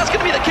 Grasping roots, that's going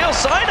to be the kill.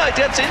 Cyanide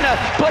gets in there.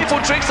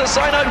 Playful trickster.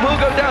 Cyanide will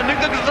go down.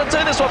 Nuke going to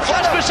turn this one.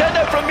 Flash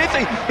crescendo from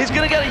Mythy. He's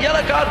going to get a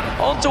yellow card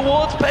on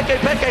towards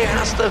Peke. Peke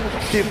has to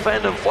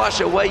defend and flash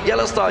away.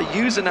 Yellowstar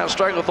using that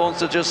Stranglethorns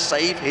to just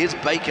save his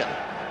bacon.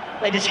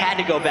 They just had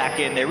to go back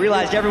in. They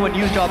realized everyone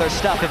used all their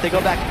stuff. If they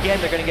go back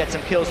again, they're going to get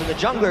some kills. And the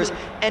junglers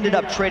ended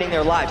up trading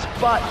their lives.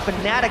 But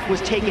Fnatic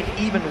was taken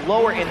even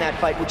lower in that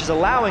fight, which is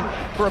allowing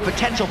for a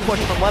potential push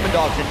from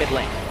Lemondogs in mid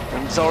lane.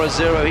 And Zora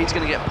Zero, he's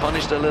going to get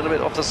punished a little bit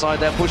off the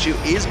side there. Pushu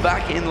is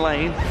back in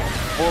lane.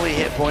 40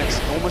 hit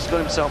points. Almost got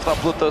himself that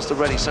Bloodthirster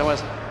ready. So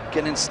as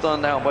getting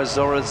stunned out by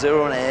Zora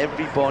Zero and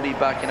everybody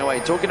backing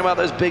away. Talking about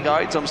those big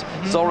items,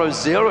 Zora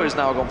Zero is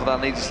now gone for that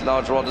needless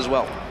large rod as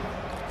well.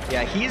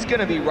 Yeah, he's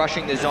going to be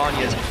rushing the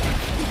Zhonya's.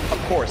 Of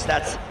course,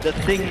 that's the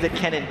thing that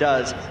Kennen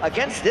does.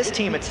 Against this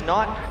team, it's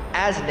not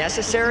as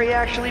necessary,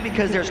 actually,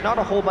 because there's not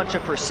a whole bunch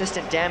of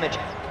persistent damage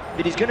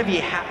that he's going to be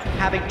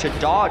having to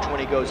dodge when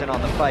he goes in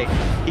on the fight.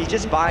 He's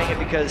just buying it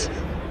because,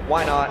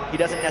 why not? He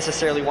doesn't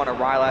necessarily want to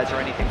Rylai's or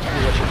anything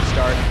foolish at the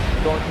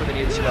start. Going for the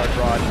needless large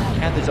rod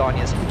and the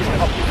Zhonya's is going to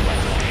help you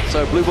play.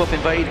 So blue buff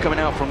invade coming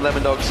out from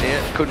Lemondogs here.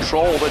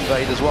 Controlled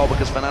invade as well,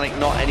 because Fnatic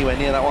not anywhere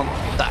near that one.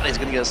 That is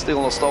going to get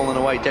still or stolen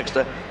away.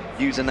 Dexter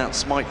using that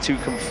smite to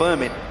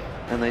confirm it,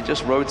 and they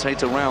just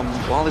rotate around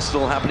while this is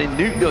all happening.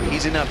 Nuke,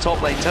 he's in that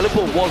top lane.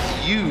 Teleport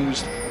was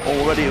used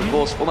already, of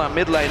course, for that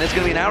mid lane. There's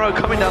going to be an arrow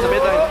coming down the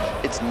mid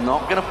lane. It's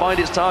not going to find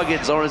its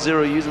target. Zora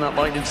Zero using that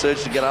lightning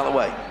surge to get out of the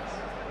way.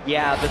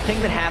 Yeah, the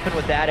thing that happened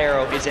with that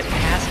arrow is it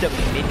passed a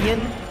minion,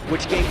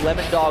 which gave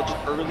Lemondogs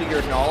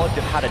earlier knowledge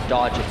of how to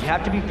dodge it. You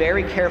have to be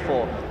very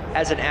careful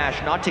as an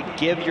Ashe not to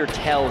give your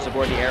tells of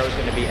where the arrow is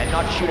going to be and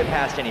not shoot it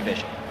past any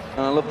vision.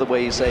 And I love the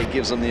way you say it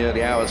gives them the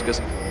early hours,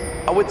 because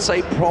I would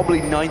say probably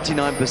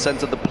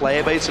 99% of the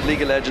player base of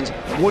League of Legends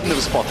wouldn't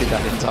have spotted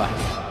that in time.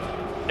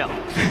 No.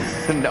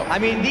 No. I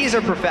mean, these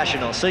are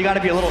professionals, so you got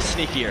to be a little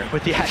sneakier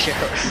with the Ashe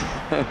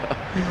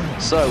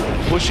arrows. So,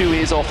 Pushu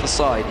is off the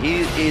side.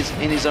 He is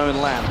in his own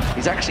land.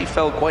 He's actually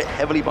fell quite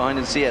heavily behind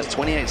in CS.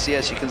 28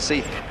 CS, you can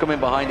see, coming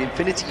behind.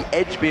 Infinity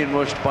Edge being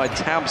rushed by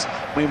Tabs.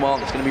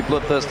 Meanwhile, it's going to be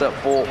Bloodthirster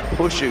for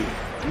Pushu.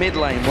 Mid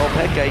lane, well,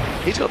 Peke,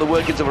 he's got the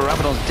workings of a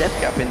Rabadon's Death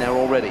Gap in there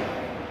already.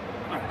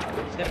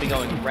 He's going to be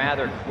going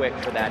rather quick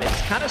for that.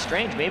 It's kind of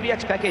strange. Maybe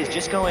Peke is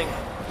just going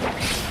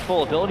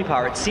full ability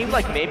power. It seemed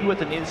like maybe with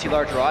the needlessly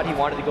large rod, he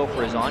wanted to go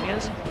for his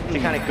Zhonya's to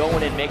kind of go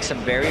in and make some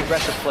very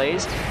aggressive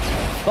plays.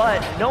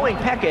 But knowing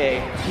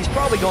Peke, he's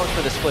probably going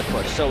for the split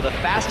push. So the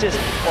fastest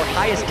or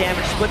highest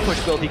damage split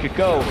push build he could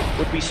go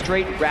would be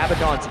straight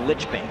Rabadon's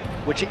Lich Bane,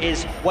 which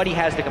is what he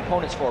has the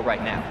components for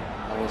right now.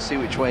 We'll see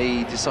which way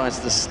he decides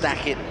to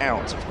stack it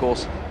out. Of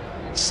course,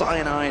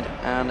 Cyanide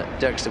and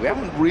Dexter. We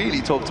haven't really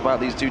talked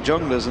about these two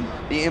junglers and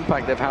the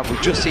impact they've had.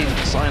 We've just seen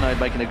Cyanide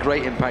making a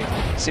great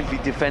impact, simply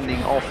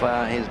defending off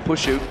his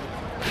Pushu.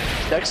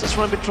 Dexter's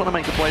trying to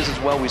make the plays as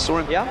well. We saw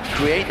him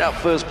create that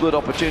first blood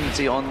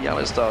opportunity on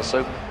Yellowstar.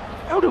 So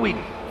how do we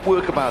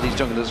work about these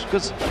junglers?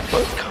 Because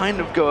both kind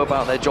of go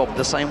about their job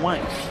the same way.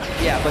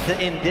 Yeah,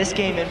 but in this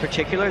game in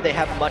particular, they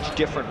have much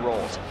different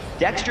roles.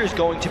 Dexter is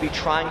going to be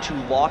trying to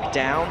lock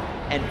down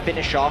and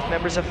finish off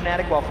members of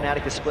Fnatic while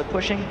Fnatic is split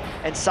pushing,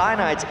 and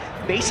Cyanide's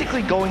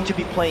basically going to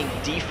be playing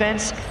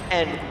defense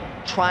and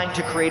trying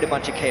to create a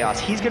bunch of chaos.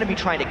 He's going to be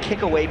trying to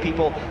kick away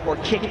people or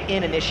kick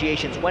in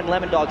initiations when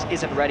Lemondogs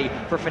isn't ready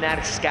for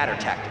Fnatic's scatter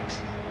tactics.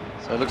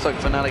 So it looks like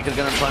Fnatic are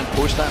going to try and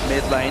push that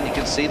mid lane. You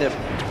can see they've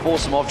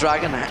forced him off.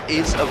 Dragon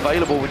is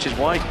available, which is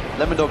why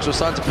Lemondogs were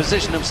starting to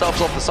position themselves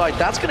off the side.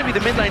 That's going to be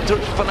the mid lane to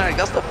Fnatic.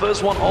 That's the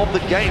first one of the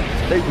game.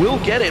 They will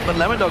get it, but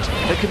Lemondogs,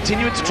 they're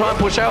continuing to try and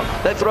push out.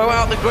 They throw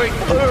out the great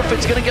Urf.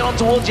 It's going to get on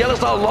towards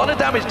Yellowstar. A lot of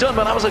damage done,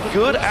 but that was a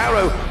good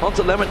arrow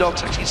onto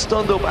Lemondogs. Actually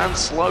stunned up and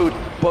slowed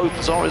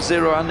both Zora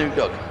Zero and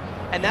Nuke.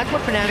 And that's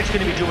what Fnatic's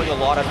going to be doing a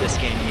lot of this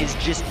game, is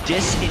just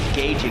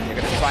disengaging. They're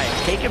going to try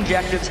and take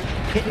objectives,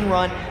 hit and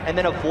run, and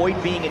then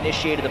avoid being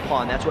initiated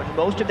upon. That's what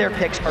most of their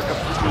picks are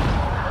completely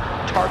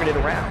targeted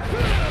around.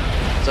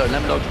 So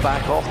Lemon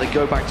back off, they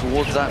go back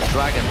towards that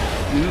dragon.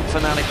 Do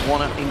Fnatic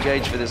want to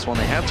engage for this one?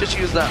 They have just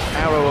used that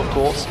arrow, of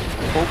course.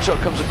 Hawkshot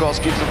comes across,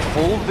 gives them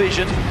full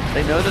vision.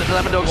 They know that the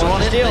Lemon are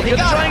on it. They're going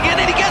to try and get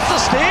it. He gets the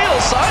steal.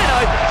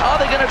 Cyanide. Are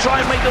they going to try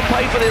and make them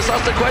pay for this?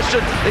 That's the question.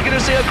 They're going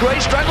to see a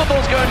great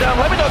Stranglethorn's going down.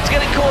 Lemon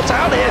getting caught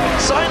out here.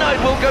 Cyanide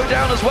will go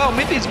down as well.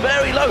 Miffy's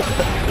very low.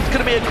 It's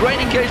going to be a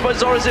great engage by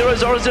Zoro0.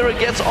 Zoro0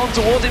 gets on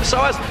towards him.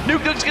 So as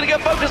Nuke's going to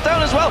get focused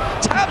down as well.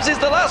 Tabs is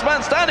the last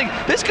man standing.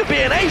 This could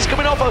be an ace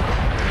coming off a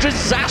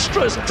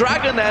disastrous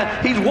dragon there.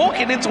 He's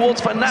walking in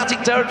towards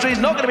Fnatic territory. He's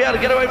not going to be able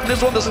to get away from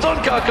this one. The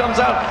stun card comes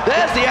out.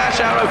 There's the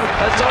Ash arrow.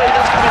 Sorry,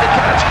 that's going to be the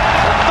catch.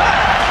 And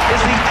that is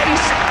the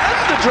ace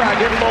and the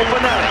dragon for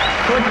Fnatic.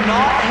 Could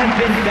not have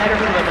been better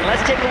for them. And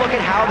let's take a look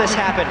at how this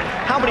happened.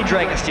 How many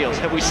Dragon Steals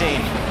have we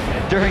seen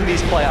during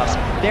these playoffs?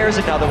 There's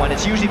another one.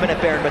 It's usually been a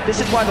Baron, but this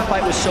is why the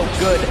fight was so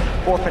good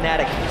for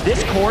Fnatic.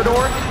 This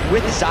corridor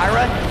with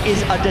Zyra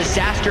is a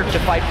disaster to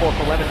fight for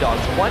Lemondogs.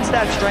 Once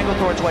that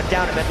Stranglethorns went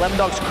down, it meant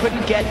Lemondogs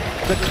couldn't get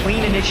the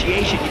clean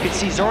initiation. You can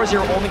see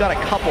Zoro0 only got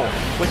a couple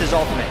with his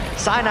ultimate.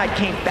 Cyanide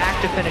came back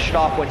to finish it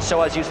off when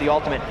Soaz used the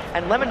ultimate,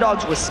 and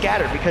Lemondogs was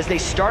scattered because they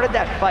started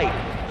that fight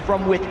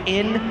from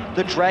within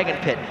the Dragon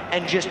Pit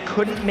and just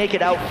couldn't make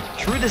it out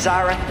through the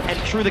Zyra and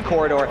through the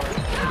corridor.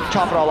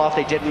 Top it all off,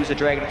 they did lose the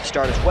Dragon at the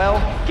start as well.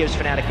 Gives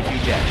Fnatic a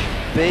huge edge.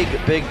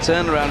 Big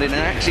turnaround, and it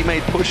actually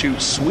made Pushu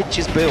switch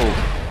his build.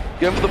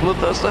 Going for the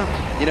Bloodthirster?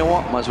 You know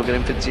what? Might as well get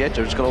Infinity Edge.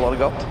 I've just got a lot of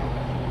gold.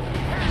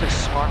 It's a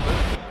smart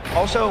move.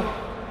 Also,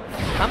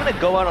 I'm going to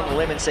go out on the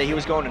limb and say he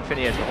was going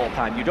Infinity Edge the whole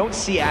time. You don't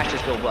see Ash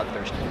just build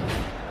Bloodthirster,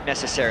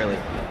 necessarily.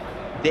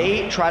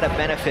 They try to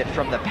benefit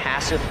from the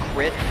passive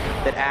crit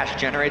that Ash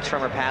generates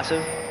from her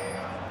passive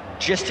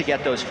just to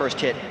get those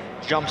first hit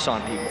jumps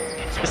on people.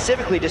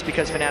 Specifically just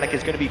because Fnatic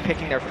is going to be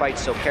picking their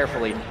fights so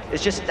carefully.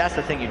 It's just, that's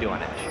the thing you do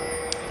on Ash.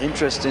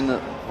 Interesting that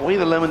the way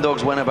the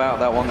Lemondogs went about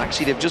that one.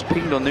 Actually, they've just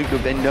pinged on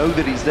Nuke. They know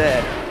that he's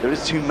there. There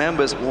is two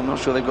members. Well, I'm not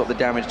sure they've got the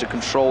damage to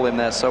control him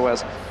there.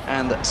 Soaz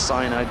and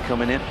Cyanide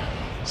coming in.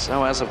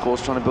 Soaz, of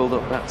course, trying to build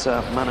up that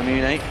mana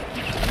Munate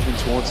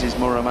towards his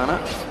Muramana.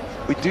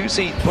 We do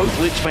see both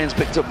Lichbanes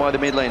picked up by the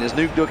mid laners,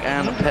 Nuke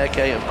and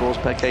Peke. Of course,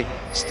 Peke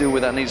still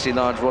with that needlessly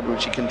large rod,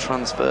 which he can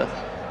transfer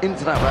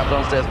into that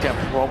Rabadon's Death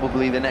Cap,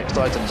 probably the next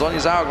item.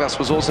 Zhonya's Hourglass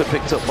was also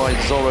picked up by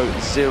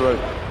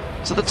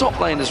Zoro0. So the top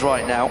laners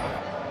right now,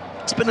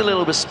 it's been a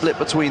little bit split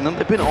between them.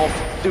 They've been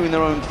off doing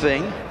their own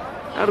thing.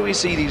 How do we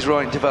see these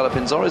right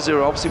developing?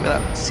 Zoro0 obviously with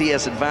that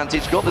CS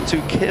advantage, got the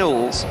 2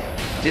 kills.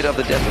 Did have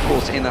the death, of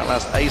course, in that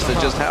last ace that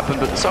just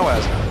happened, but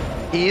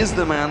Soaz, he is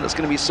the man that's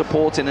going to be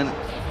supporting, and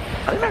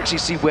I didn't actually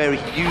see where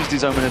he used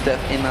his Omen of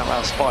Death in that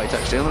last fight,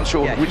 actually. I'm not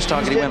sure which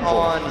target he went for.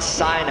 On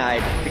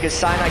Cyanide, because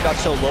Cyanide got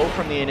so low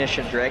from the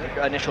initial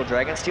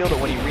Dragon Steal that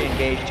when he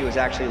re-engaged, he was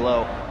actually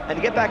low. And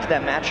to get back to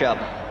that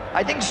matchup,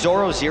 I think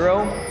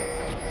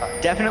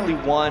Zoro0 definitely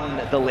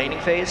won the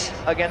laning phase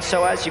against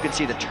Soaz. You can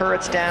see the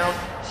turrets down,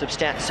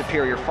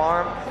 superior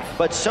farm.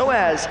 But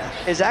Soaz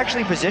is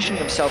actually positioning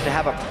himself to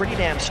have a pretty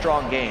damn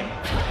strong game.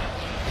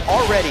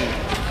 Already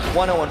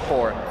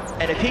 1-0-4.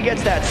 And if he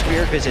gets that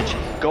Spirit Visage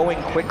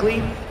going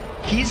quickly,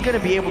 he's going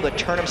to be able to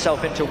turn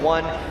himself into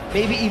 1,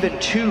 maybe even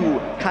 2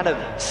 kind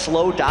of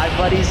slow dive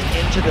buddies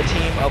into the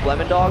team of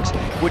Lemondogs,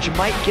 which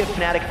might give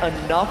Fnatic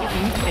enough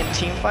oomph in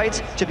team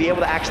fights to be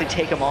able to actually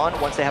take him on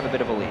once they have a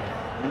bit of a lead.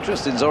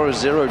 Interesting,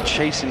 Zoro0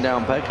 chasing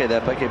down Peke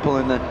there. Peke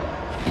pulling the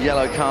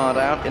yellow card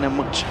out in a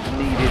much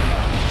needed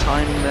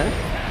timing there.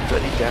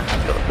 But he's got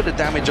a bit of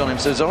damage on him,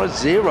 so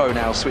Zoro0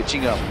 now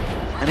switching up.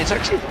 And it's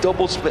actually a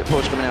double split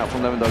push coming out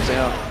from Lemondogs. They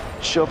are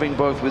shoving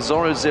both with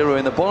Zoro0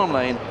 in the bottom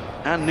lane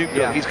and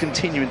Nuke. He's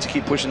continuing to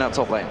keep pushing that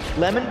top lane.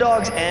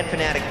 Lemondogs and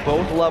Fnatic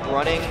both love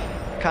running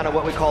kind of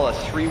what we call a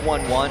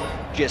 3-1-1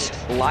 just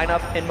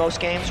lineup in most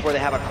games, where they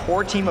have a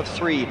core team of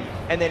 3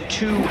 and then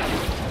 2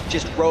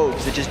 just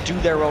rogues that just do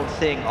their own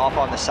thing off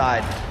on the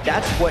side.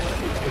 That's what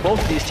both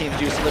of these teams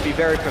do, so they'll be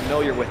very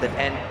familiar with it.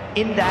 And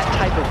in that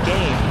type of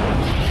game,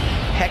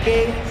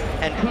 Peke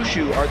and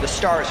Pushu are the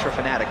stars for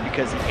Fnatic,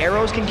 because the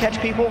arrows can catch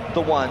people,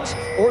 the 1s,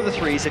 or the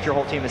 3s if your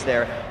whole team is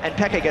there, and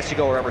Peke gets to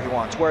go wherever he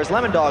wants. Whereas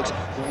Lemondogs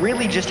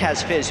really just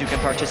has Fizz who can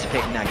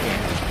participate in that game.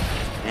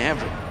 Yeah,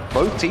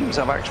 both teams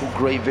have actual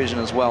great vision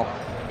as well.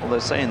 Although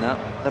saying that,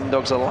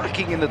 Lemondogs are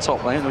lacking in the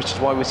top lane, which is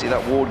why we see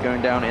that ward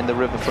going down in the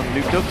river from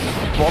Nuke.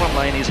 Bottom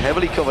lane is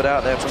heavily covered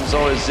out there from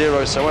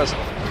Zoro0, so as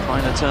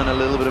trying to turn a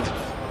little bit of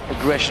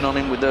aggression on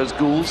him with those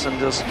ghouls and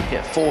does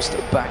get forced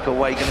back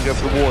away. Going to go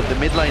for the ward. The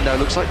mid lane though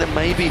looks like there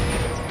may be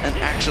an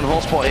action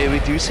hotspot here. We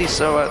do see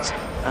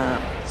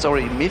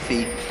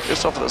Miffy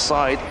just off to the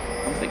side.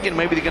 I'm thinking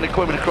maybe they're going to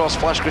come in across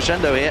flash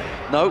crescendo here.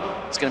 No,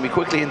 it's going to be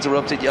quickly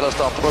interrupted.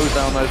 Yellowstar throws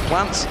down those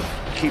plants,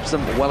 keeps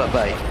them well at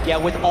bay. Yeah,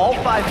 with all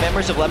 5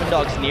 members of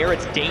Lemondogs near,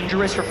 it's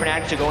dangerous for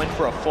Fnatic to go in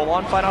for a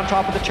full-on fight on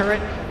top of the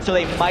turret, so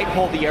they might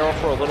hold the arrow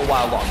for a little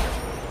while longer.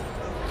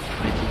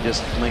 He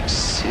just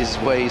makes his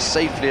way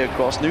safely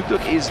across.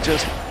 Nuke is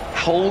just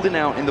holding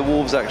out in the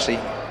wolves, actually.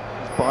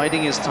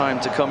 Biding his time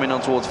to come in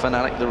on towards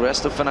Fnatic. The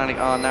rest of Fnatic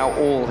are now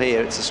all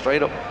here. It's a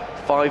straight up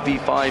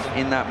 5v5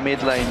 in that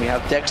mid lane. We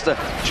have Dexter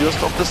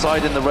just off the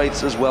side in the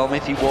Wraiths as well.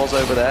 Mithy was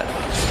over there.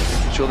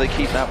 Make sure they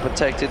keep that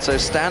protected. So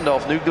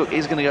standoff, Nugduk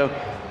is going to go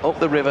up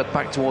the river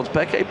back towards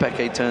Peke.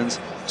 Peke turns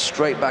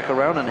straight back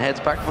around and heads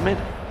back from it.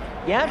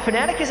 Yeah, and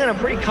Fnatic is in a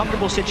pretty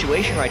comfortable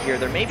situation right here.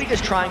 They're maybe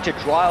just trying to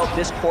draw out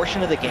this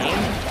portion of the game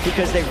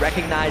because they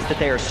recognize that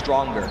they are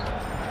stronger.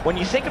 When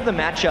you think of the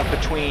matchup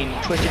between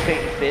Twisted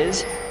Fate and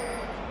Fizz,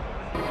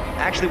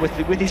 actually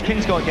with these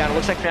pings going down, it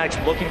looks like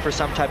Fnatic's looking for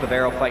some type of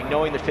arrow fight,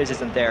 knowing that Fizz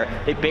isn't there.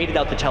 They baited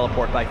out the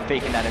teleport by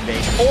faking that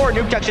invasion. Or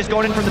Nukduk's just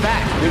going in from the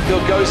back.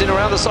 Nukduk goes in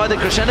around the side, the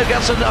Crescendo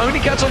only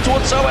gets on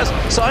towards Soaz.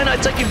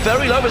 Cyanide taking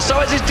very low, but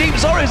Soaz is deep.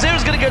 Sorry,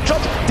 Zero's going to get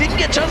dropped. Didn't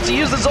get a chance to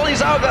use the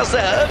Zolly's Hourglass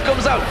there. Earth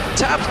comes out.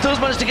 Tabs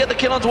does manage to get the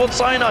kill on towards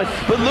Cyanide,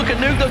 but look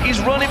at Nukduk, he's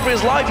running for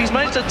his life. He's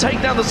managed to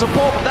take down the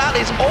support, but that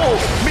is all.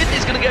 Mid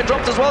is going to get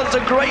dropped as well. It's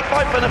a great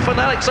fight for the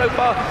Fnatic so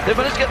far. They've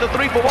managed to get the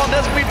 3-for-1.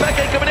 There's going to be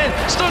Peke coming in.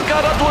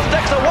 Stuttgart on towards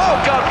Dexter.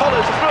 Wildcard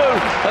follows through,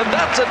 and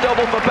that's a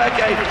double for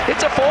Peke.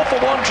 It's a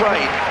 4-for-1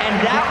 trade. And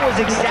that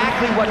was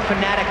exactly what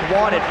Fnatic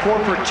wanted,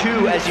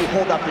 4-for-2 as you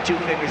hold up the 2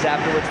 fingers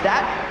afterwards.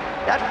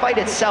 That fight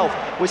itself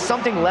was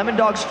something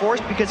Lemondogs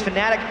forced because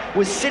Fnatic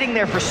was sitting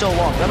there for so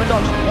long.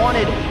 Lemondogs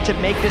wanted to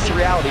make this a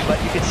reality,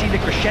 but you can see the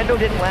Crescendo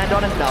didn't land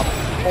on enough.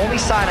 Only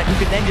Cyanide,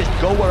 who can then just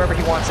go wherever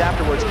he wants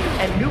afterwards.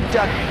 And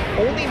Nukduk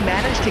only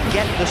managed to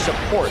get the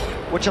support,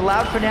 which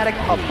allowed Fnatic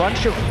a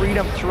bunch of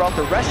freedom throughout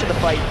the rest of the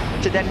fight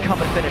to then come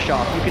and finish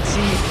off. You can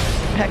see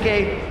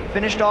Peke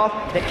finished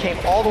off, then came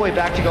all the way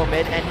back to go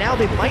mid, and now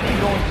they might be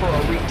going for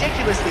a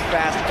ridiculously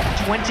fast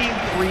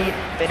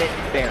 23-minute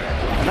Baron.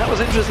 And that was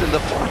interesting, the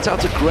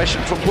flat-out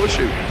aggression from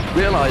Pushu.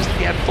 Realized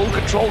he had full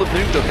control of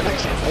Nukduk and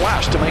actually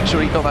flashed to make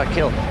sure he got that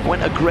kill.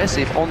 Went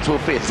aggressive onto a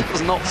Fizz. That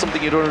was not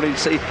something you'd already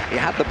see. He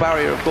had the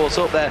barrier, of course,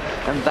 up there,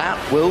 and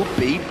that will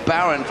be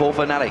Baron for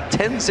Fnatic.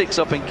 10-6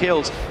 up in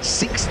kills,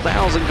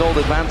 6,000 gold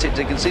advantage.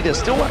 You can see they're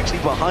still actually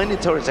behind in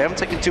turrets. They haven't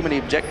taken too many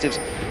objectives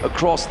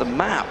across the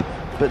map.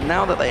 But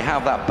now that they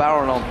have that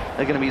Baron on,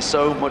 they're going to be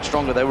so much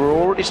stronger. They were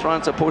already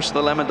trying to push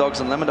the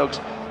Lemondogs, and Lemondogs,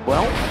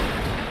 well,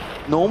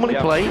 normally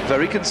play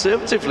very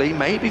conservatively,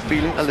 maybe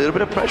feeling a little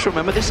bit of pressure.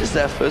 Remember, this is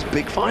their first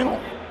big final.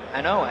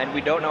 I know, and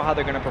we don't know how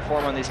they're going to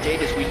perform on these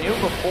stages. We knew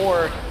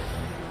before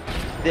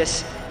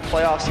this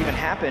playoffs even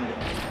happened,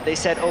 they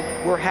said, oh,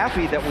 we're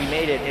happy that we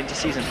made it into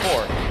Season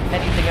 4.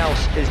 Anything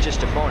else is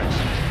just a bonus.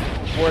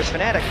 Whereas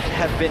Fnatic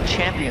have been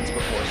champions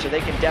before, so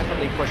they can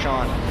definitely push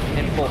on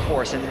in full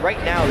force. And right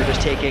now, they're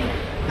just taking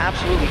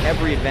absolutely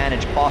every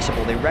advantage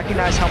possible. They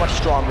recognize how much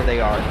stronger they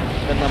are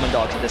than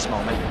Lemondogs at this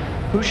moment.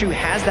 Pushu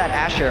has that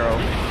Ash Arrow.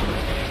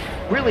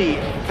 Really,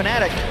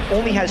 Fnatic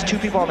only has 2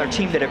 people on their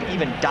team that have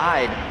even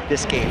died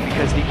this game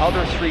because the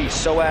other 3,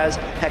 Soaz,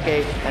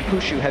 Peke, and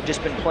Pushu, have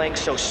just been playing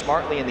so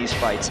smartly in these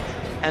fights.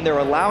 And they're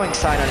allowing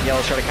Cyanide and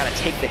Yellowstar to kind of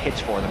take the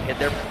hits for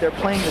them. They're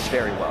playing this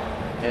very well.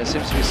 Yeah, it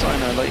seems to be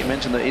Cyanide, like you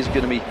mentioned, that is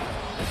going to be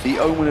the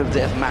Omen of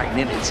Death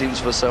magnet, it seems,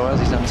 for Soaz.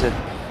 He's having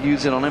to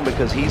use it on him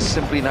because he's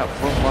simply that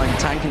frontline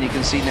tank, and you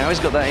can see now he's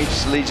got that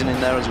Aegis Legion in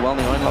there as well.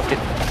 The Iron Locket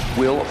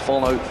will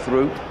follow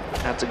through.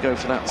 Had to go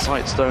for that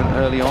Sightstone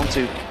early on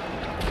to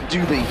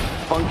do the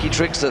funky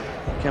tricks that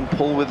can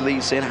pull with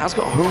Lee Sin. Has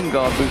got Home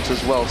Guard boots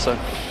as well, so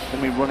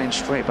then we running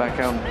straight back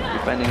out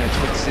defending. I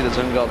expect to see those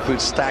Home Guard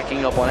boots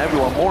stacking up on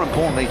everyone. More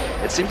importantly,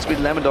 it seems to be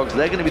Lemondogs.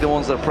 They're going to be the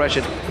ones that are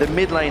pressured. The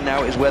mid lane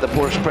now is where the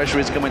pressure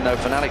is coming though.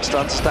 Fnatic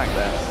start to stack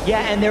there.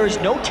 Yeah, and there is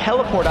no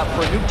teleport up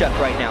for Nukduk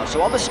right now,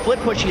 so all the split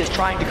push he is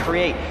trying to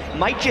create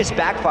might just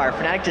backfire.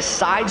 Fnatic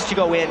decides to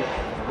go in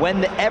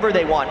whenever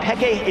they want.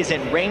 Peke is in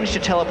range to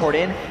teleport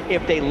in.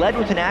 If they led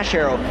with an Ash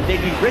Arrow,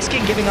 they'd be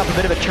risking giving up a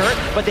bit of a turret,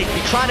 but they'd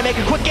be trying to make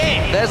a quick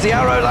game. There's the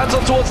arrow, lands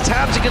on towards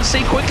Tabs. You can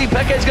see quickly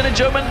Peke's going to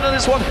jump into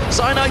this one.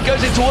 Cyanide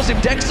goes in towards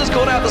him. Dexter's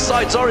caught out the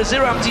side. Sorry,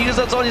 Zero having to use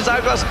that on his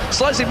Hourglass.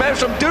 Slicing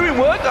Maelstrom doing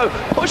work though.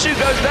 Pushu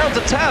goes down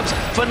to Tabs.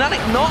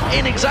 Fnatic not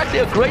in exactly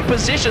a great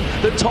position.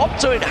 The top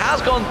turret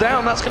has gone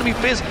down. That's going to be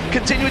Fizz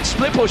continuing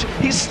split push.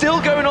 He's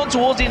still going on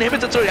towards the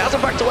inhibitor turret. He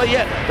hasn't backed away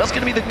yet. That's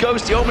going to be the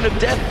Ghost, the Omen of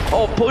Death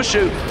of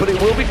Pushu, but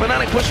it will be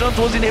Fnatic pushing on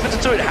towards the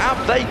inhibitor turret.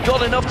 Have they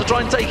got enough to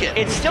try and take it?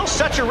 It's still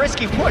such a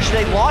risky push.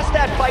 They lost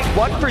that fight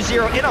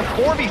 1-for-0 in a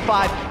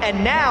 4v5,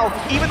 and now,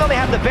 even though they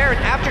have the Baron,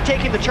 after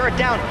taking the turret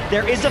down,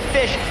 there is a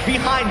fish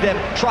behind them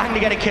trying to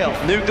get a kill.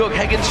 Nukduk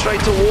heading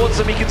straight towards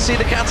them. You can see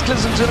the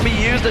Cataclysm's going to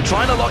be used. They're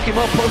trying to lock him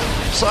up.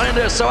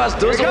 Soaz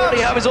does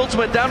already have his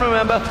ultimate down,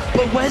 remember,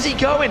 but where's he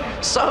going?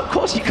 So, of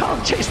course, you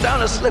can't chase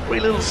down a slippery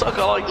little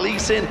sucker like Lee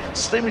Sin.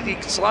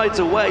 Slimly slides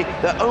away.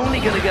 They're only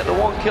going to get the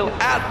 1 kill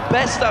at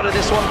best out of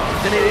this one,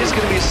 then it is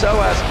going to be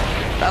Soaz.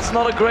 That's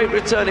not a great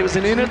return. It was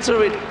an inner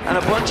turret and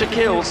a bunch of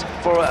kills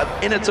for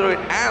an inner turret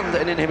and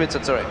an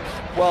inhibitor turret.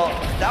 Well,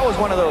 that was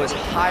one of those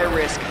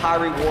high-risk,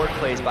 high-reward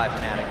plays by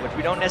Fnatic, which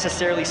we don't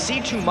necessarily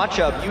see too much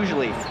of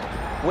usually.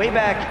 Way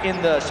back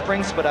in the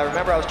spring split, I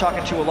remember I was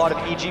talking to a lot of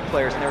EG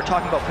players, and they were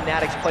talking about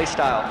Fnatic's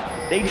playstyle.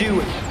 They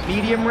do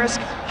medium risk,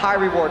 high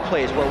reward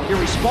plays, where your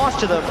response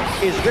to them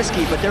is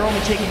risky, but they're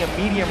only taking a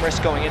medium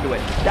risk going into it.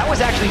 That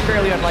was actually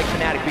fairly unlike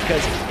Fnatic,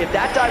 because if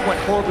that dive went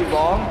horribly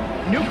wrong,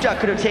 Nuke Duck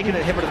could have taken the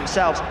inhibitor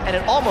themselves, and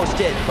it almost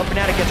did, but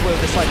Fnatic gets away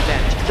with a slight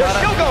advantage. They're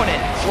still going in.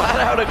 Flat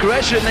out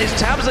aggression. There's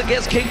Tabs that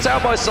gets kicked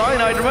out by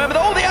Cyanide. Remember,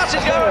 all the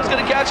Ashes go is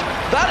going to catch.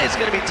 That is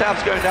going to be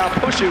Tabs going down.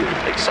 Pushu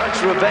excites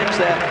revenge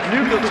there.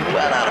 Nuke looks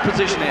well out of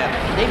position here.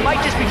 They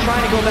might just be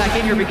trying to go back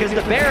in here because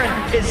the Baron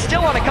is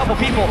still on a couple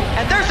people,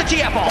 and there's the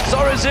TF ult.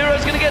 Zoro Zero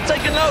is going to get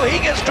taken low.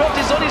 He gets dropped.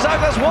 His Zoni's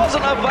Hourglass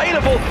wasn't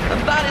available, and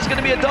that is going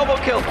to be a double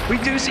kill. We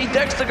do see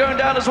Dexter going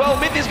down as well.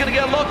 Mithy's going to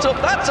get locked up.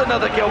 That's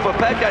another kill for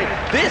Peke.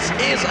 This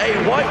is a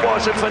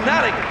whitewash of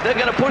Fnatic. They're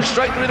going to push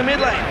straight through the mid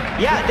lane.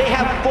 Yeah, they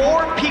have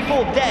 4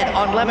 people dead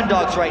on Lemon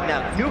Dogs right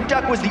now. Nuke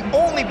Duck was the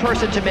only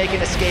person to make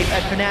an escape,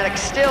 and Fnatic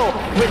still,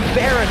 with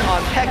Baron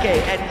on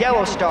Peke and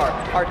Yellow Star,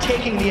 are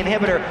taking the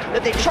inhibitor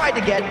that they tried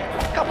to get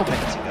a couple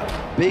minutes ago.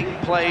 Big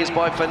plays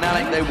by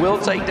Fnatic. They will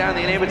take down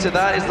the inhibitor.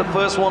 That is the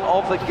first one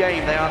of the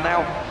game. They are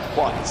now,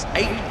 what, it's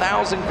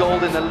 8,000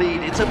 gold in the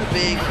lead. It's a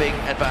big, big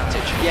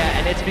advantage. Yeah,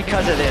 and it's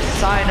because of this.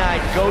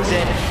 Cyanide goes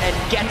in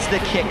and gets the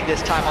kick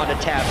this time onto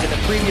Tabs. In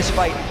the previous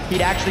fight,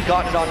 he'd actually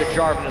gotten it onto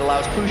Jarvan. It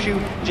allows Pushu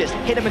just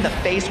hit him in the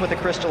face with a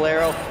crystal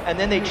arrow, and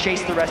then they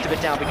chase the rest of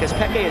it down because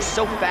Peke is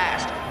so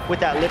fast with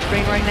that Lich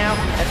Bane right now,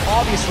 and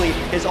obviously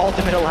his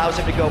ultimate allows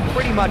him to go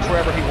pretty much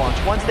wherever he wants.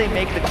 Once they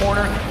make the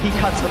corner, he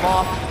cuts them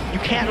off. You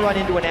can't run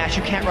into an Ashe,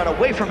 you can't run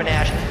away from an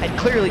Ashe, and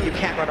clearly you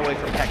can't run away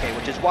from Peke,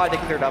 which is why they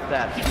cleared up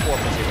that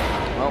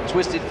 4-0. Well,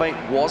 Twisted Fate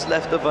was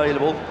left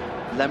available.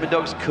 Lemon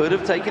Dogs could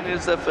have taken it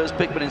as their first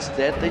pick, but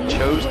instead they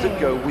chose to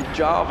go with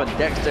Jarvan.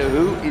 Dexter,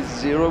 who is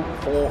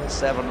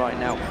 0-4-7 right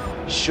now.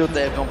 Should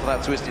they have gone for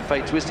that Twisted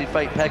Fate? Twisted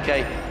Fate,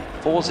 Peke,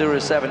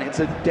 4-0-7. It's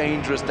a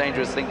dangerous,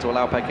 dangerous thing to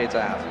allow Peke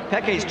to have.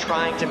 Peke's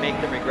trying to make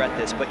them regret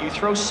this, but you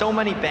throw so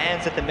many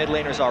bans at the mid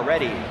laners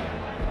already,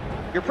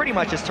 you're pretty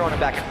much just throwing them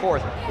back and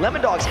forth.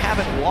 Lemon Dogs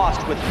haven't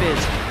lost with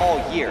Fizz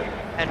all year,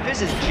 and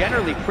Fizz is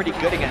generally pretty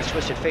good against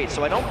Twisted Fate,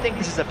 so I don't think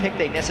this is a pick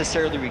they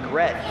necessarily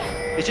regret.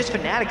 It's just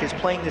Fnatic is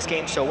playing this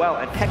game so well,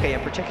 and Peke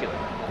in particular.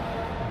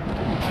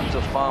 There's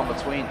a farm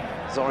between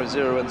Zoro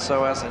Zero and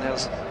Soaz, and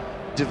has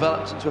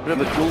developed into a bit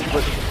of a duel,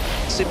 but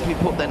simply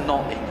put, they're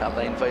not in that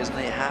lane phase, and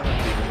they haven't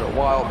been for a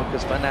while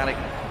because Fnatic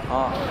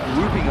are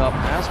grouping up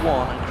as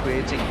one and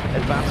creating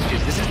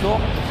advantages. This is not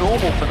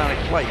normal Fnatic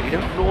play. We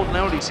don't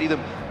ordinarily see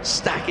them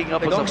stacking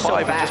up as a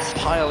 5 and just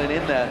piling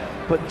in there.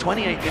 But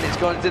 28 minutes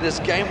going into this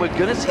game, we're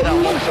going to see that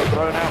Lonzo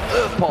thrown out.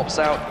 Earth pops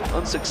out,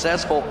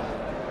 unsuccessful.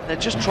 They're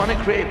just trying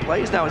to create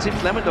plays now. It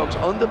seems Lemon Dogs,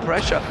 under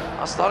pressure,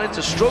 are starting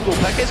to struggle.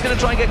 Peke's going to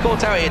try and get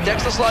caught out here.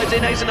 Dexter slides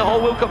in, Ace in the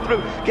hole will come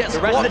through. Gets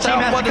blocked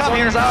out by the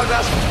Zhonya's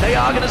Hourglass. They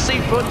are going to see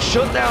front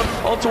shut down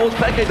on towards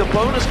Peke. The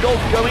bonus gold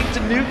going to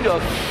Nuke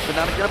Duck.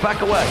 Fnatic going to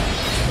back away.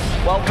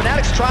 Well,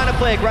 Fnatic's trying to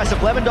play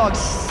aggressive. Lemon Dogs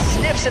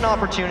sniffs an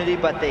opportunity,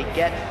 but they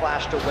get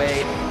flashed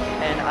away.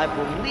 And I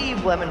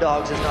believe Lemon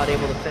Dogs is not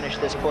able to finish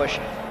this push.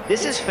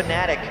 This is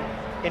Fnatic,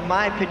 in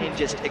my opinion,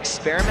 just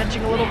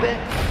experimenting a little bit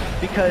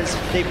because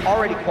they've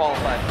already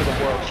qualified for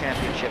the World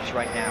Championships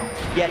right now.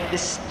 Yet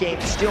this game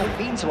still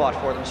means a lot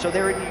for them. So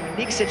they're in a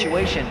unique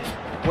situation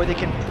where they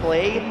can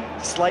play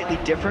slightly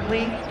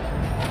differently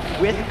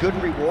with good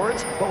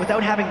rewards, but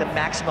without having the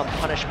maximum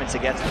punishments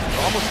against them.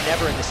 They're almost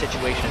never in this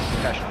situation as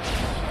professionals.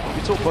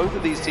 We saw both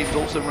of these teams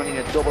also running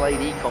a double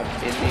AD comp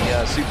in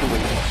the Super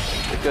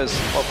League because,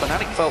 well,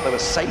 Fnatic felt they were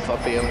safe, I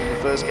feel, in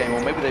the first game,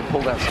 or maybe they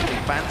pulled out something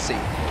fancy.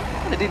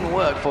 It didn't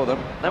work for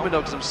them. Lemon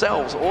Dogs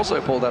themselves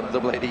also pulled out a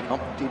double AD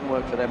comp. Didn't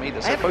work for them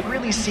either. So I haven't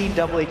really seen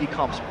double AD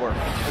comps work,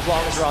 as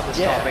long as we're on this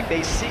topic.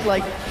 They seem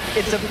like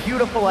it's a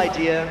beautiful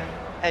idea,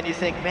 and you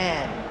think,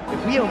 man,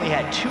 if we only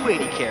had 2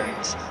 AD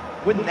carries,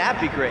 wouldn't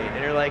that be great?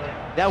 And you're like,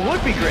 that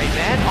would be great,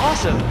 man,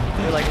 awesome.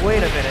 And you're like,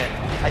 wait a minute,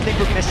 I think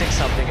we're missing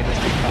something in this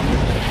big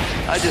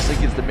competition. I just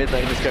think it's the mid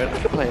laners going, I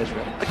can play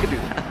Ezreal, I can do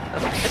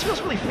that. It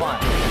feels really fun.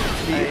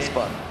 It's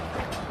fun.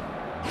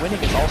 Winning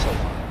is also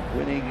fun.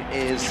 Winning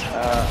is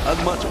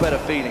a much better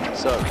feeling.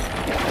 So,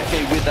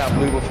 okay, with that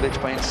blue buff, Lich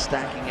Bane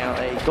stacking out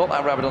got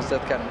that Rabadon's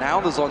Death Cap.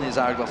 Now there's Zhonya's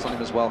Hourglass on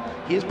him as well.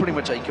 He is pretty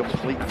much a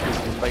complete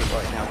Twisted Fate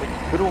right now. But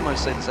you could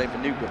almost say the same for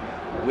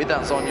Nuke. With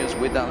that Zhonya's,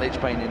 with that Lich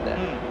Bane in there,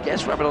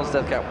 guess Rabadon's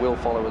Death Cap will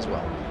follow as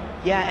well.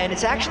 Yeah, and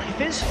it's actually,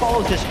 Fizz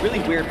follows this really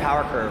weird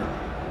power curve,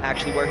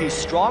 actually, where he's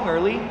strong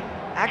early,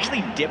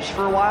 actually dips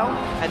for a while,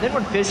 and then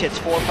when Fizz hits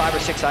 4, 5, or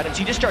 6 items,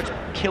 he just starts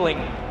killing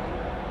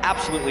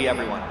absolutely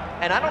everyone.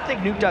 And I don't think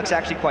Nuke Duck's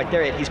actually quite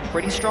there yet. He's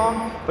pretty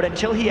strong, but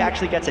until he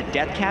actually gets a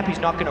death cap, he's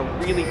not going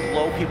to really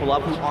blow people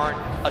up who aren't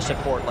a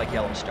support like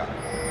Yellow Star.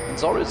 And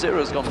Zoro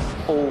Zero's gone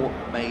full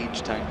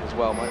mage tank as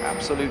well, like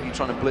absolutely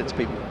trying to blitz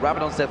people.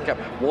 Rabadon's Death Cap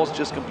was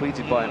just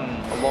completed by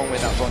him, along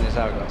with that Zhonya's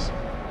Hourglass.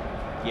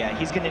 Yeah,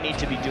 he's going to need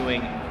to be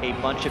doing a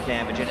bunch of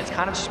damage, and it's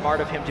kind of smart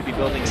of him to be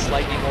building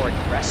slightly more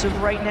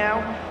aggressive right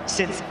now,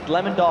 since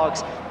Lemon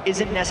Dogs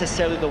isn't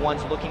necessarily the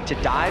ones looking to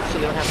dive, so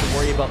they don't have to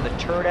worry about the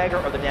turret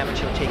aggro or the damage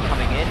he'll take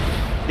coming in.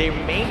 They're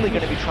mainly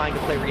going to be trying to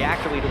play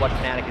reactively to what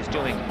Fnatic is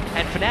doing,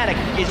 and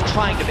Fnatic is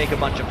trying to make a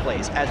bunch of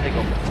plays as they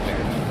go for this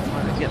Baron.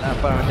 Trying to get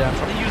that Baron down,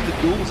 trying to use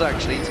the ghouls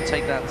actually to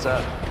take that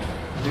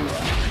new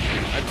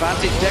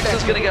advantage.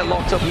 Dexter's going to get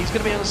locked up. He's going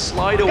to be able to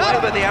slide away,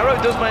 but the arrow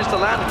does manage to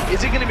land.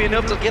 Is he going to be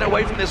enough to get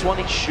away from this one?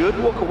 He should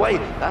walk away.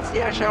 That's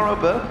the Ash Arrow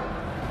burn.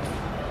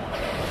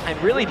 And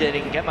really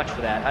didn't get much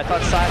for that. I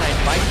thought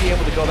Cyanide might be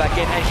able to go back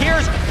in, and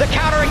here's the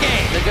counter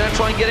again! They're going to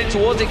try and get in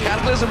towards it.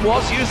 Cataclysm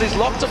was used. He's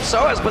locked up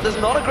Soaz, but there's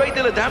not a great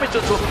deal of damage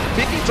to him.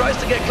 Vicky tries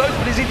to get close,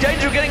 but is he in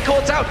danger of getting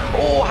caught out?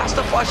 Oh, has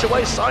to flash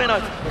away.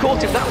 Cyanide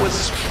caught him. That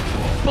was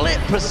split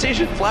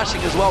precision flashing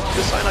as well,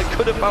 because Cyanide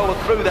could have followed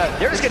through that.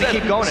 They're just going to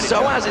keep going.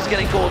 Soaz is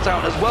getting caught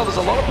out as well. There's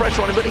a lot of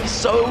pressure on him, but he's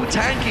so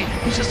tanky.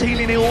 He's just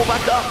healing it all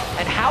back up.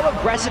 And how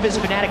aggressive is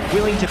Fnatic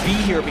willing to be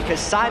here? Because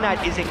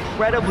Cyanide is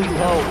incredibly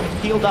low,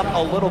 healed up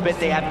a little bit.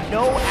 They have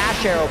no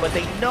Ash Arrow, but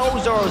they know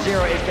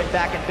 0-0 has been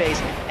back in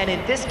base. And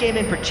in this game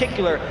in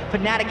particular,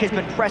 Fnatic has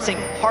been pressing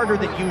harder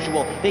than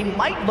usual. They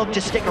might look to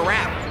stick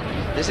around.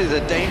 This is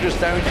a dangerous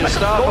start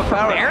for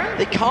Baron.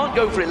 They can't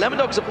go for it.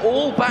 Lemondogs have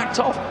all backed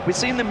off. We've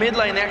seen the mid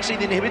lane,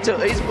 actually the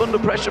inhibitor is under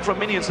pressure from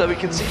minions, so we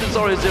can see that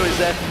 0-0 is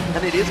there,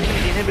 and it is going to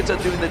be the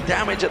inhibitor doing the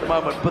damage at the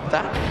moment, but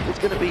that is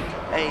going to be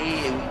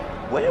a...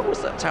 Where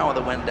was that tower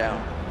that went down?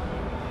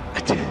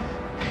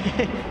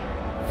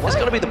 It's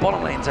got to be the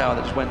bottom lane tower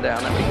that just went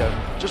down. There we go.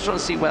 Just trying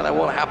to see where that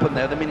what happened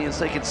there. The minions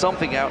taking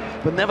something out,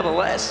 but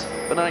nevertheless,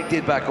 Fnatic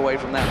did back away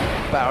from that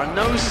Baron.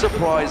 No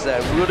surprise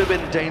there. Would have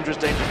been dangerous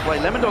play.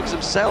 Lemondogs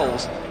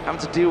themselves having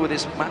to deal with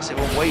this massive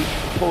wave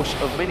push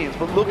of minions,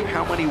 but look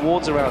how many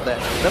wards are out there.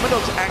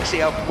 Lemondogs actually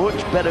have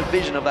much better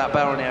vision of that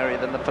Baron area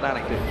than the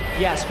Fnatic do.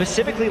 Yeah,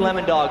 specifically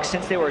Lemondogs,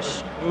 since they were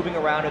moving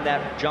around in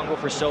that jungle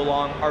for so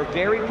long, are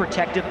very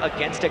protective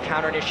against a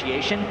counter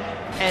initiation,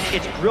 and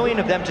it's brilliant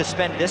of them to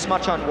spend this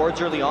much on wards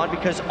early on,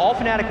 because all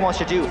Fnatic wants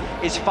to do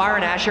is fire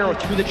an Ash Arrow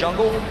through the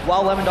jungle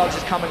while Lemondogs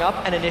is coming up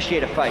and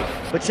initiate a fight.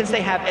 But since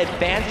they have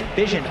advanced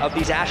vision of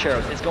these Ash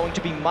Arrows, it's going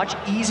to be much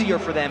easier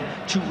for them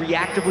to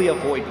reactively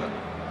avoid them.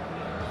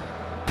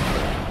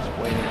 Just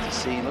waiting to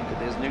see. Look at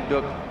this new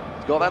Duck.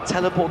 He's got that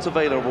teleport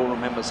available,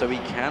 remember, so he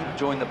can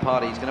join the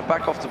party. He's going to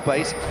back off to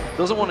base.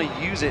 Doesn't want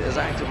to use it as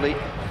actively.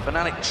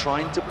 Fnatic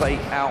trying to bait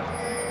out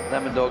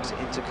Lemondogs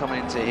into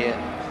coming into here.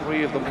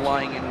 3 of them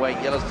lying in wait.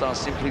 Yellowstar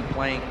simply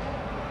playing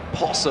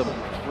possum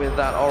with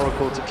that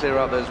Oracle to clear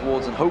out those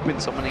wards and hoping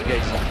someone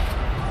engages them.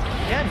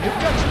 Yeah,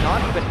 Nuke Duck's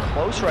not even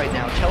close right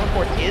now.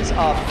 Teleport is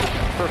up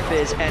for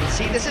Fizz, and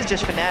see, this is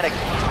just Fnatic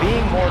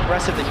being more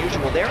aggressive than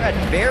usual. They're at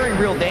very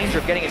real danger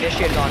of getting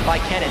initiated on by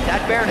Kennen.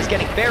 That Baron is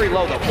getting very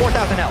low though,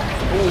 4,000 health.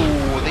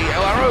 Ooh, the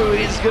arrow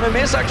is going to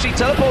miss actually.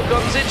 Teleport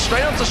comes in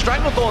straight onto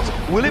Stranglethorns.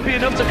 Will it be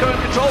enough to current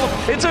control them?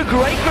 It's a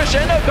great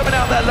crescendo coming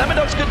out there.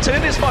 Lemondogs could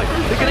turn this fight.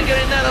 They're going to get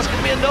in there. That's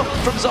going to be enough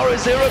from 0-0,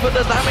 but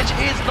the damage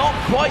is not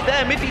quite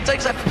there. Miffy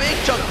takes a big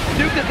chunk.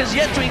 Nuke Duck has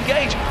yet to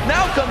engage.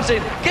 Now comes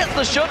in, gets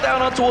the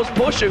shutdown on towards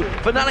Pushu.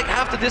 Fnatic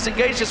have to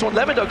disengage this one.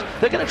 Lemondogs,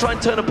 they're going to try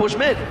and turn and push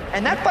mid.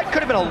 And that fight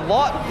could have been a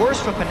lot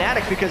worse for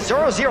Fnatic, because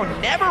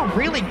 0-0 never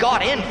really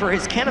got in for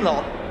his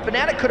Cannonball.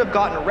 Fnatic could have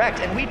gotten wrecked,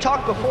 and we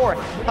talked before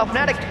how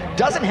Fnatic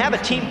doesn't have a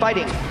team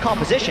fighting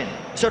composition.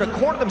 So to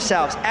corner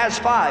themselves as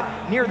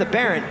 5 near the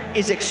Baron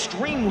is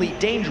extremely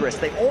dangerous.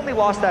 They only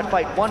lost that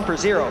fight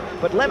 1-0,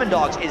 but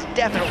Lemondogs is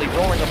definitely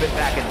rolling a bit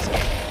back in this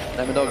game.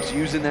 Lemondogs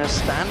using their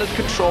standard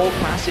control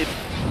passive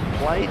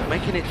play,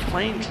 making it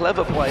plain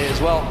clever play as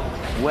well.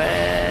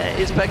 Where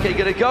is Peke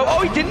going to go? Oh,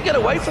 he didn't get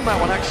away from that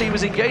one. Actually, he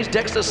was engaged.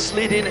 Dexter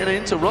slid in and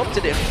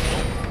interrupted him.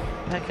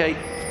 Peke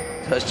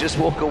does just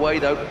walk away,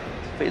 though.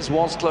 Fizz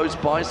was close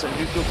by, so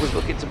Nuke Duck was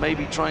looking to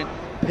maybe try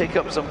and pick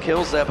up some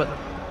kills there. But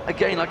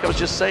again, like I was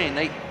just saying,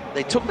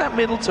 they took that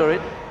middle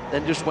turret,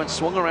 then just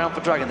swung around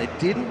for Dragon. They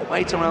didn't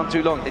wait around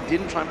too long. They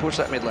didn't try and push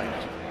that mid lane.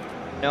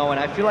 No, and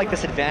I feel like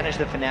this advantage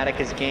that Fnatic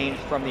has gained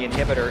from the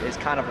inhibitor is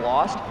kind of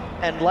lost.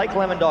 And like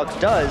Lemondogs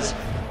does,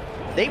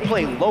 they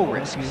play low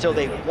risk, so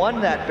they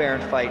won that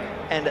Baron fight,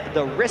 and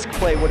the risk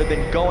play would have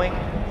been going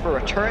for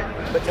a turret,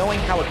 but knowing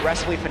how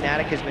aggressively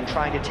Fnatic has been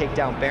trying to take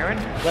down Baron,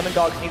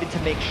 Lemondogs needed to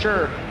make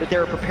sure that they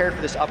were prepared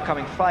for this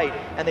upcoming fight,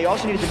 and they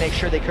also needed to make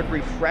sure they could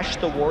refresh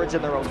the wards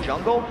in their own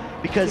jungle,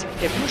 because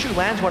if Pushu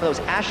lands one of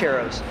those Ash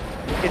Arrows,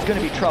 it's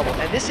going to be trouble.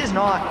 And this is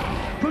not...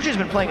 Pushu's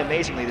been playing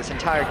amazingly this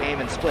entire game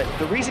and split.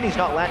 The reason he's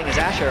not landing his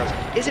Ash Arrows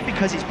isn't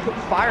because he's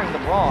firing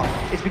them wrong,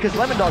 it's because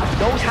Lemondogs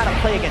knows how to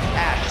play against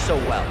Ash so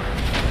well.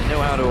 They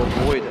know how to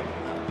avoid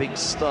a big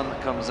stun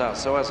that comes out.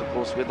 So as, of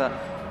course, with that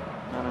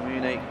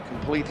Manamune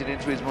completed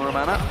into his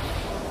Muramana,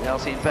 now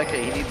seeing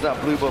Peke, he needs that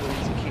blue buff, he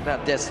needs to keep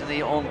that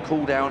Destiny on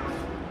cooldown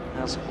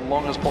as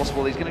long as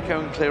possible. He's going to go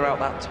and clear out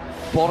that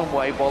bottom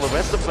wave while the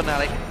rest of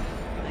Fnatic,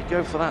 they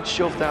go for that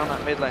shove down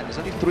that mid lane. There's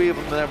only 3 of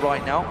them there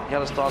right now.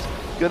 Yellowstar's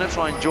going to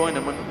try and join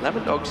them, and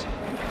Lemondogs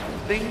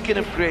thinking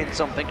of creating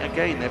something.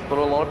 Again, they've got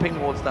a lot of ping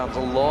wards down, a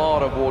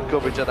lot of ward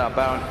coverage at that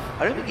Baron.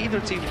 I don't think either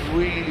team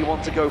really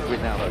want to go for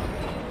it now, though.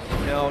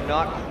 No,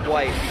 not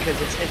quite, because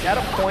it's at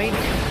a point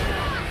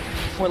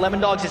where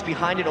Lemondogs is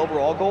behind in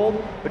overall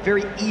gold, but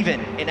very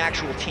even in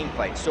actual team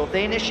fights. So if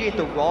they initiate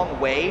the wrong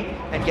way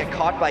and get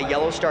caught by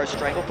Yellow Star's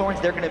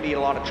Stranglethorns, they're going to be in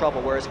a lot of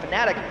trouble, whereas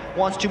Fnatic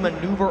wants to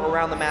maneuver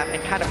around the map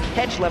and kind of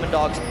catch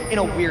Lemondogs in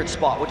a weird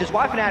spot, which is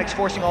why Fnatic's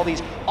forcing all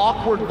these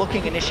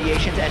awkward-looking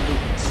initiations and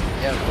movements.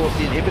 Yeah, of course,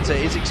 the inhibitor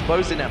is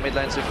exposed in that mid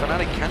lane, so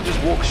Fnatic can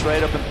just walk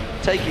straight up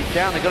and take it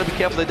down. They've got to be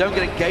careful they don't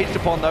get engaged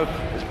upon, though.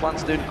 This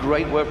plant's doing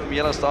great work from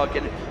Yellow Star,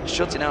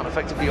 shutting out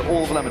effectively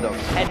all of Lemondogs.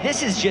 And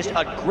this is just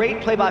a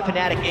great play by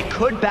Fnatic. It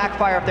could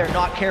backfire if they're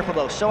not careful,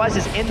 though. Soaz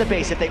is in the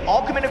base. If they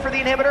all come in for the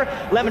inhibitor,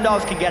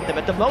 Lemondogs can get them.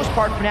 At the most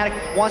part,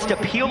 Fnatic wants to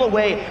peel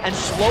away and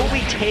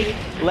slowly take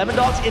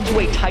Lemondogs into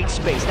a tight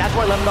space. That's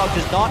why Lemondogs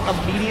does not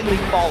immediately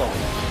follow.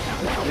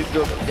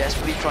 Nukeduck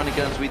desperately trying to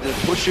get into either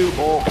Pushu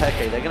or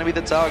Peke. They're going to be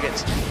the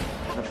targets.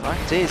 And the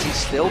fact is, he's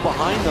still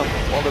behind them,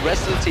 while the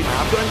rest of the team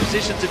have got in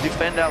position to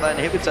defend out that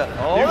inhibitor.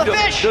 Oh, the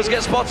fish! Does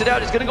get spotted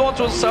out. He's going to go on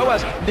to a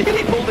Soaz.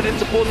 Nearly pulled it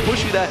into towards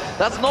Pushu there.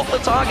 That's not the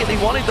target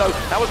he wanted, though.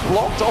 That was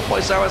blocked off by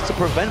Soaz to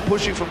prevent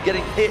Pushu from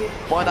getting hit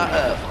by that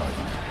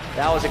earth.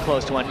 That was a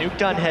close one.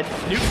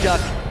 Nukeduck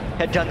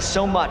had done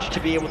so much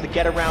to be able to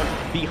get around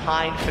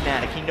behind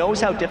Fnatic. He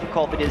knows how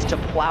difficult it is to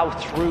plow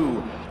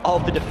through all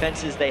of the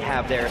defenses they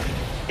have there.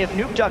 If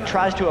Nukeduck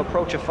tries to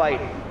approach a fight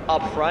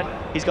up front,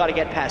 he's got to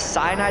get past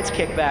Cyanide's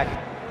kickback,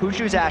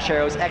 Pushu's Ash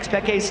Arrows,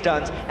 XPK's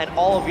stuns, and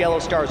all of Yellow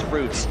Star's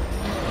roots.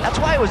 That's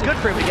why it was good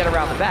for him to get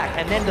around the back.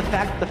 And then the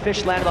fact that the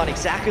fish landed on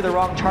exactly the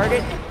wrong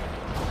target,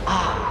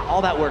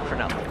 all that work for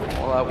nothing.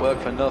 All that work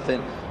for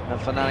nothing. And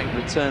Fnatic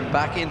return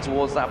back in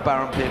towards that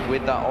Baron pit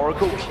with that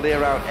Oracle,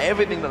 clear out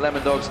everything that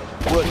Lemondogs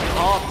worked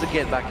hard to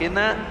get back in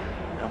there.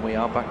 And we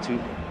are back to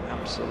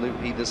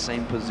absolutely the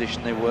same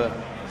position they were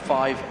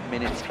 5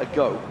 minutes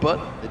ago. But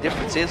the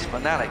difference is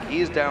Fnatic, he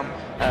is down,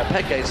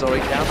 Peke, sorry,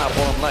 down that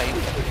bottom lane,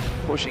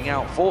 pushing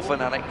out for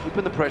Fnatic,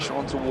 keeping the pressure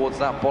on towards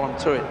that bottom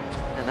turret.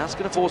 And that's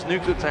going to force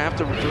Nukeduck to have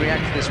to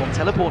react to this one.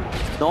 Teleport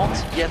not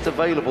yet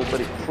available,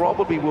 but it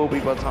probably will be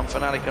by the time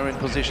Fnatic are in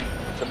position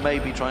to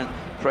maybe try and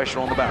pressure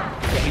on the Baron.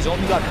 Yeah, he's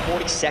only got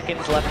 40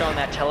 seconds left on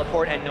that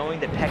teleport, and knowing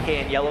that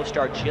Peke and Yellow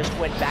Star just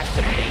went back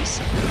to base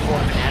for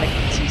Fnatic,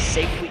 he's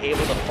safely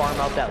able to farm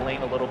out that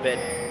lane a little bit.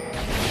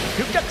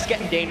 Nukeduck's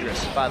getting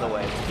dangerous, by the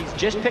way. He's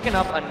just picking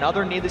up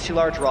another needlessly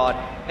large rod,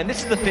 and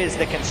this is the fizz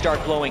that can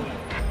start blowing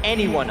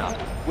anyone up,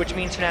 which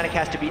means Fnatic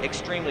has to be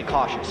extremely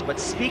cautious. But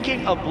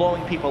speaking of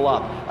blowing people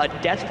up, a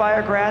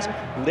Deathfire Grasp,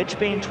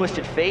 Lichbane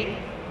Twisted Fate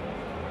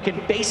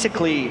can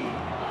basically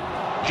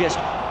just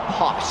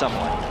pop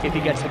someone if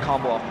he gets the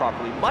combo off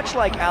properly. Much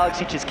like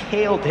Alex Ich's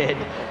Kale did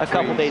a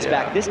couple days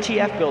back, this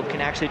TF build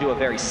can actually do a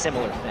very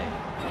similar thing.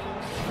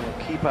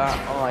 We'll keep our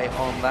eye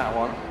on that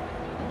one.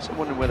 I'm also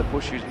wondering whether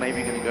Pushu's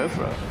maybe going to go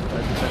for a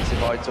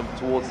defensive item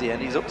towards the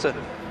end. He's up to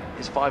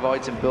his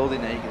 5-item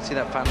building there. You can see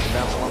that Phantom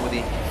bounce along with the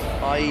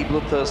IE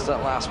Bloodthirst,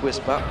 that last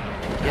Whisper.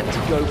 Yet to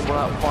go for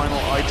that final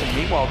item.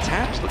 Meanwhile,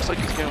 Tabs looks like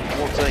he's going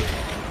towards a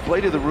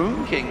Blade of the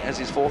Rune King as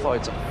his 4th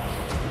item.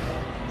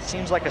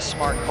 Seems like a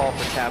smart call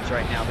for Tabs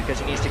right now because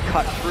he needs to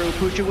cut through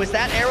Pushu. Was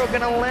that arrow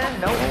going to land?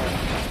 No.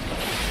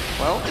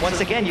 Well, once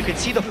again, you can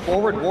see the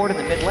forward ward in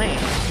the mid lane.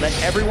 Let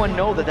everyone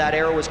know that that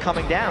arrow was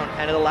coming down,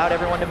 and it allowed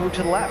everyone to move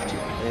to the left.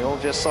 They all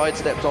just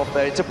sidestepped off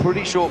there. It's a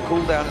pretty short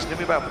cooldown. It's going to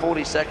be about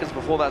 40 seconds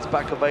before that's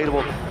back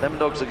available.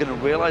 Lemondogs are going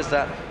to realize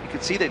that. You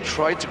can see they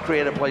tried to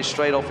create a play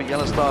straight off of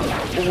Yellow Star.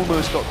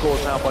 Almost got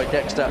caught out by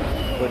Dexter,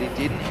 but he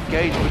didn't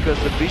engage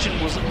because the vision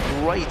wasn't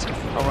great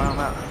around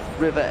that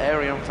river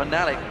area. And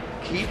Fnatic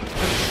keep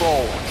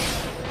control.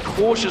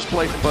 Cautious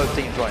play from both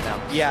teams right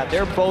now. Yeah,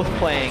 they're both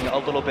playing a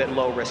little bit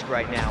low risk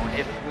right now.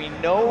 If we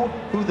know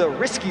who the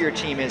riskier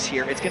team is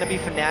here, it's going to be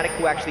Fnatic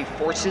who actually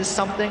forces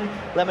something.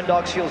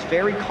 Lemondogs feels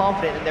very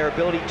confident in their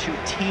ability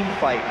to team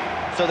fight.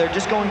 So they're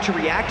just going to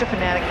react to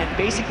Fnatic and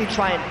basically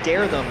try and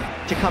dare them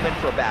to come in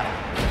for a battle.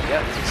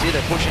 Yeah, you can see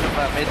they're pushing up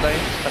that mid lane.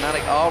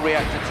 Fnatic are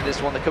reacting to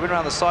this one. They're coming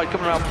around the side,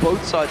 coming around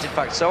both sides. In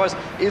fact, Soaz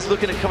is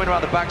looking at coming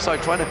around the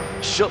backside, trying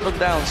to shut them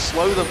down,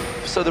 slow them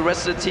so the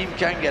rest of the team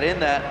can get in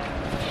there.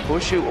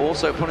 Pushu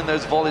also putting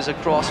those volleys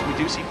across. We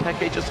do see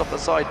Peke just off the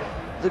side.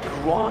 The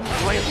great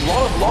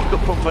lot of lockup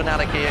from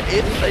Fnatic here.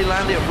 If they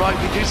land it right,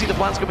 we do see the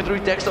plants coming through.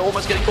 Dexter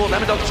almost getting caught.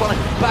 Lemondogs trying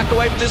to back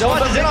away from this one.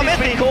 But he's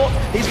been caught.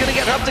 He's going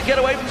to have to get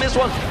away from this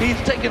one. He's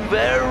taken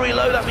very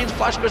low. That means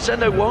Flash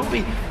Crescendo won't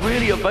be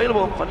really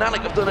available. Fnatic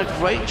have done a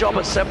great job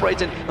at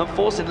separating and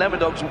forcing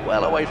Lemondogs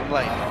well away from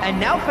lane. And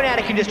now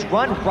Fnatic can just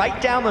run right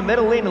down the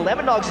middle lane, and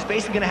Lemondogs is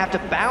basically going to have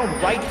to bound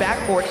right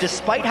back for it,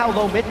 despite how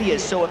low mid he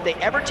is. So if they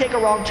ever take a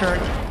wrong turn,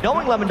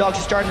 knowing Lemondogs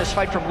is starting this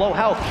fight from low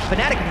health,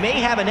 Fnatic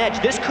may have an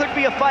edge. This could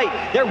be a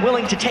fight they're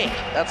willing to take.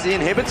 That's the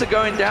inhibitor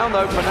going down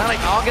though. Fnatic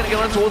are going to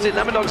go in towards it.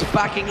 Lemondogs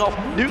backing off.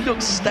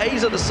 Nukeduck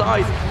stays at the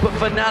side, but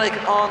Fnatic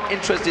aren't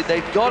interested.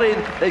 They've got in,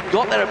 they've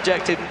got their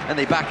objective, and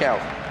they back out.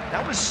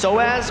 That was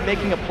Soaz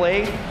making a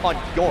play on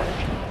Yorick.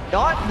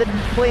 Not the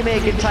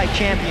playmaking type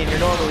champion you're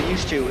normally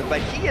used to,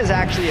 but he has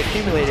actually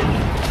accumulated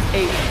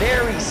a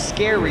very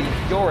scary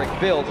Yorick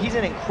build. He's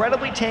an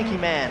incredibly tanky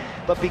man,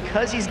 but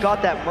because he's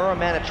got that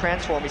Muramana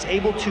transform, he's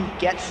able to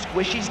get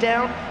squishies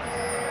down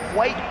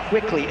quite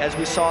quickly, as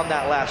we saw in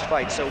that last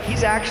fight. So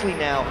he's actually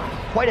now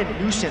quite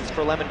a nuisance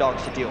for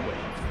Lemondogs to deal with.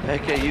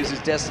 Peke uses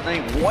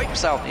Destiny,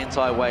 wipes out the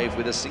entire wave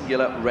with a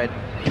singular red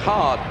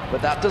card.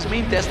 But that does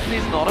mean Destiny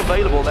is not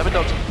available.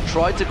 Lemondogs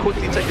tried to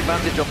quickly take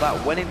advantage of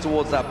that, went in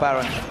towards that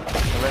Baron.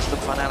 The rest of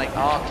Fnatic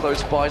are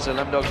close by, so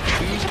Lemondogs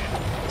choose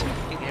to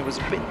think it was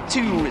a bit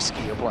too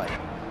risky a play.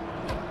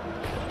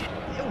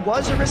 It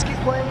was a risky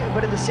play,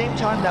 but at the same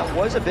time, that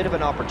was a bit of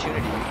an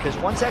opportunity, because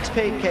once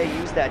XPK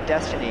used that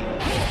Destiny,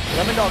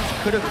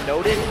 Lemondogs could have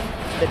noted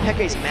that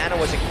Peke's mana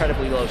was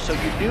incredibly low, so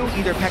you knew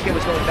either Peke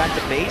was going back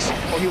to base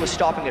or he was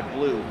stopping at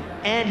blue,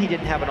 and he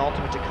didn't have an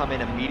ultimate to come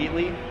in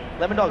immediately.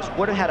 Lemondogs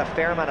would have had a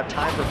fair amount of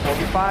time for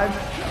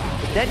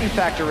 4v5, but then you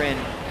factor in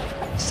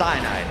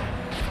Cyanide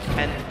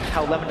and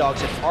how Lemondogs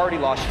had already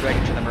lost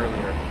Dragon to them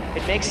earlier.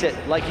 It makes it,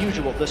 like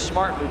usual, the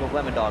smart move of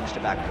Lemondogs to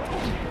backplay.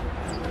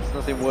 There's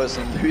nothing worse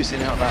than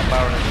losing out that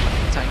Baron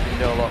and tanking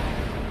it all up.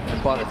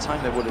 And by the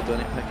time they would have done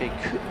it,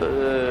 Peke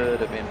could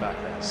have been back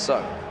there. So,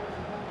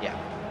 yeah.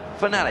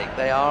 Fnatic,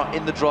 they are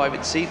in the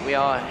driving seat. We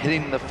are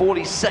hitting the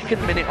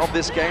 42nd minute of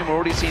this game. We're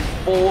already seeing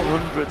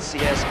 400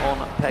 CS on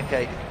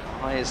Peke,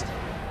 highest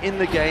in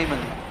the game,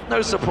 and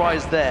no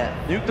surprise there.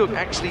 Nukeduck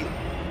actually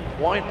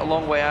quite a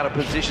long way out of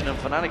position, and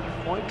Fnatic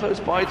quite close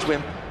by to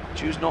him.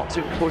 Choose not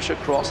to push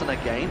across, and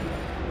again,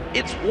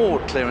 it's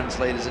ward clearance,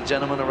 ladies and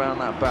gentlemen, around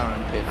that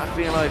Baron pit. I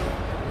feel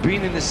I've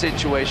been in this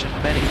situation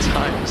many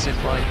times in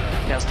my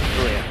casting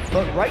career.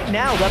 But right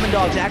now,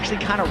 Lemondogs actually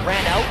kind of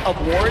ran out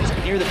of wards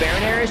near the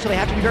Baron area, so they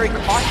have to be very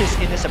cautious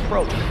in this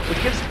approach,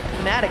 which gives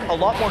Fnatic a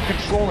lot more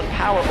control and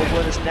power over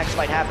where this next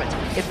fight happens.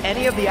 If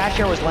any of the Ash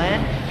arrows land,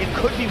 it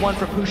could be one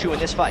for Pushu in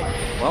this fight.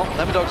 Well,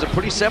 Lemondogs are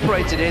pretty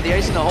separated here. The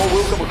ace in the hole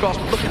will come across,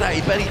 but look at that,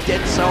 he barely dead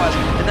Soaz.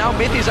 And now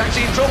Mithy's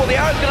actually in trouble. The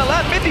arrow's going to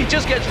land. Mithy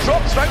just gets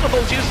dropped.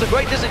 Stranglebolts uses a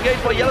great disengage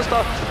by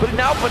Yellowstar, but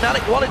now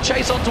Fnatic want to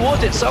chase on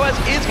towards it. Soaz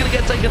is going to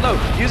get taken low.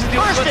 Uses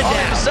the ultimate on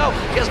himself.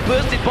 Gets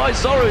bursted by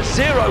Zoro,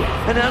 Zero.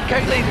 And now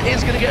Caitlyn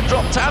is going to get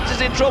dropped. Tabs is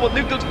in trouble.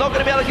 Nukeduck's not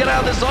going to be able to get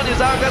out of this. Sonya's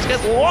Hourglass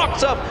gets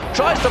locked up.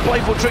 Tries to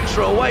playful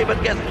trickster away,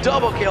 but gets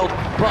double killed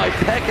by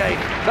Peke.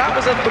 That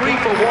was a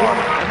 3-for-1.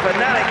 And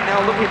Fnatic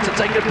now looking to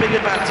take a big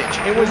advantage.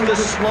 It was the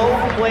slow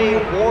play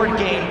ward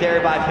game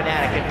there by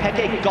Fnatic, and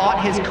Peke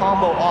got his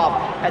combo off.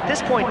 At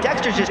this point,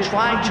 Dexter's just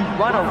trying to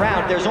run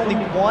around. There's only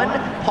one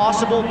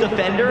possible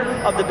defender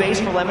of the base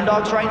for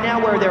Lemondogs right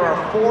now, where there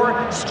are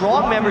 4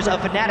 strong members of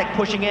Fnatic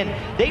pushing in.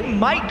 They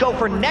might go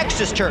for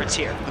Nexus turrets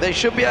here. They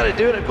should be able to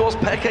do it. Of course,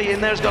 Peke in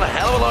there has got a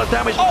hell of a lot of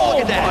damage. Oh,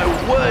 look at that.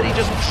 My word, he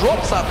just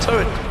drops that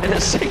turret in a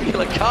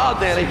singular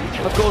card nearly.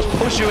 Of course,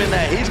 Pushu in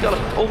there. He's got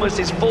almost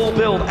his full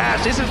build.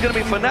 Ash, this is going to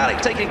be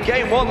Fnatic taking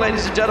game 1,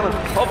 ladies and gentlemen,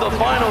 of the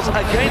finals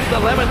against the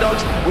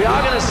Lemondogs. We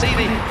are going to see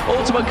the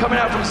ultimate coming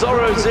out from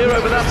Zoro Zero,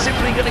 but that's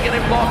simply going to get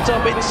him locked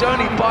up. It's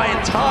only buying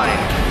time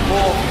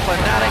for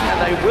Fnatic, and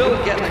they will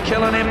get the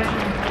kill on him.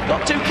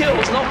 Got 2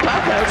 kills, not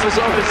bad there for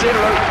Zoro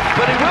Zero,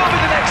 but it will be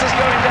the Nexus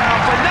going down.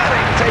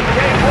 Fnatic take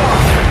game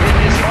 1 in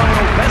this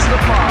final best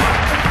of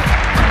 5.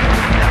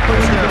 That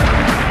puts them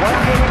 1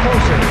 game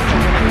closer to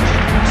winning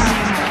 2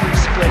 Season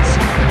 3 splits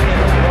in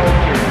a row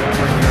here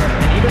over Europe.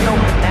 And even though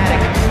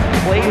Fnatic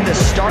played the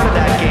start of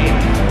that game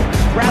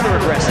rather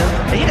aggressive,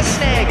 they hit a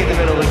snag in the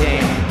middle of the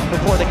game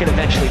before they could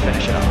eventually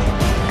finish it off.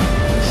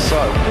 So,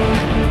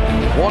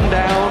 1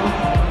 down,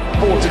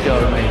 4 to go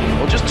maybe,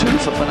 or just 2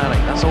 for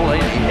Fnatic, that's all they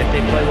need. If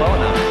they play well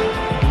enough.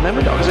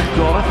 Lemondogs have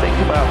got to think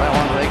about that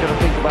one. They've got to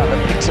think about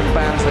the picks and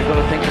bans. They've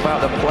got to think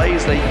about the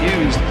plays they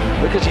used.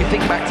 Because you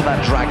think back to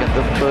that Dragon,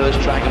 the first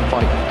Dragon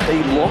fight.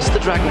 They lost the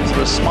Dragon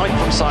through a smite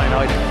from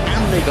Cyanide,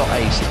 and they got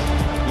aced.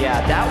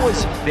 Yeah, that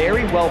was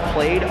very well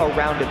played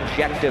around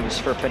objectives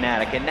for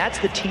Fnatic, and that's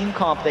the team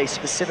comp they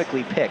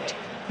specifically picked.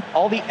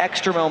 All the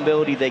extra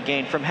mobility they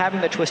gained from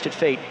having the Twisted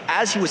Fate,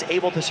 as he was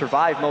able to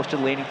survive most of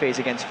the laning phase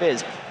against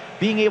Fizz,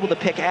 being able to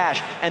pick Ash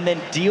and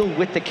then deal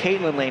with the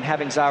Caitlyn lane,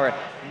 having Zyra,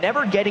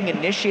 never getting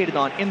initiated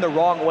on in the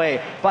wrong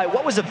way by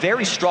what was a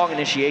very strong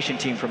initiation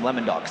team from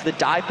Lemondogs. The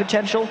dive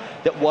potential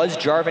that was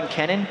Jarvan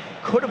Kennen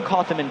could have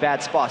caught them in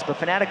bad spots, but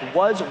Fnatic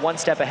was 1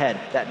 step ahead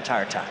that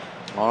entire time.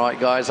 All right,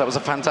 guys, that was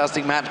a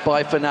fantastic match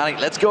by Fnatic.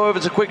 Let's go over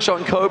to Quickshot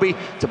and Kobe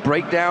to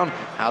break down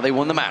how they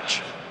won the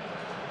match.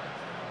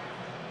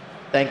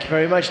 Thank you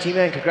very much, team,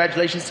 and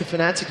congratulations to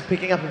Fnatic for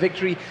picking up a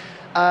victory.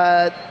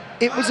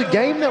 It was a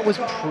game that was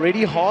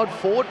pretty hard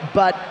fought,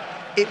 but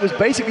it was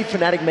basically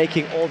Fnatic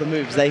making all the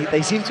moves.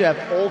 They seem to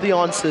have all the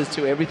answers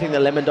to everything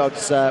that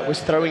Lemondogs was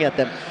throwing at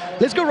them.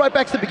 Let's go right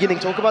back to the beginning,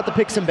 talk about the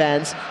picks and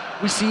bans.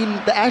 We've seen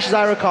the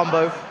Ashe-Zyra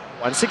combo,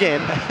 once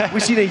again.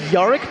 We've seen a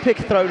Yorick pick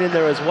thrown in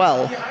there as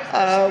well.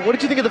 What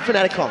did you think of the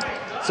Fnatic comp?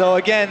 So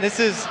again, this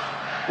is,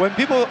 when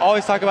people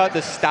always talk about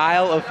the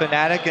style of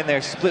Fnatic and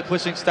their split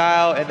pushing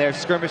style and their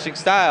skirmishing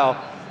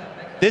style,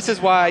 this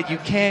is why you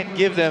can't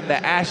give them the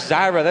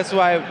Ashe-Zyra. That's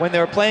why when they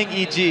were playing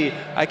EG,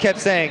 I kept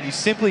saying you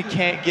simply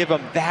can't give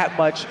them that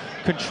much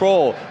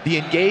control. The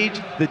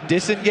engage, the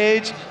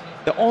disengage,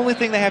 the only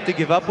thing they have to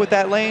give up with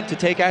that lane to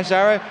take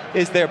Ashe-Zyra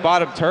is their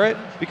bottom turret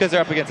because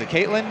they're up against a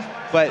Caitlyn.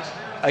 But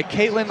a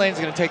Caitlyn lane is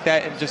going to take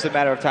that in just a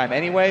matter of time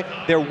anyway.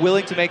 They're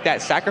willing to make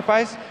that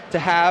sacrifice to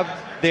have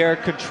their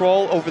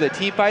control over the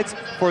team fights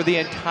for the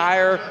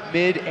entire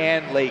mid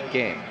and late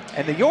game.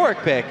 And the Yorick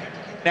pick,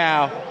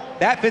 now,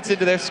 that fits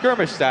into their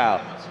skirmish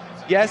style.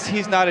 Yes,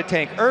 he's not a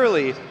tank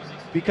early,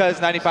 because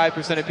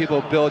 95% of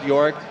people build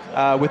Yorick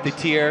with the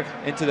tier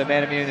into the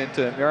Manamune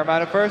into the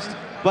Muramana first,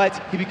 but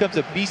he becomes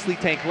a beastly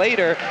tank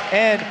later,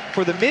 and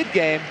for the mid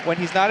game, when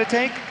he's not a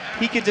tank,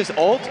 he can just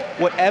ult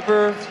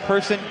whatever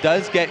person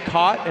does get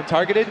caught and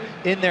targeted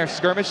in their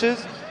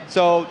skirmishes.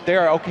 So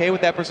they're okay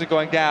with that person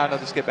going down, they'll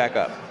just get back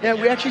up. Yeah,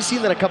 we actually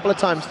seen that a couple of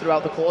times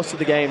throughout the course of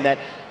the game, that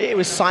it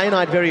was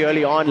Cyanide very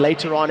early on,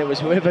 later on it was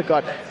whoever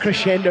got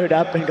crescendoed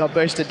up and got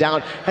bursted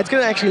down. That's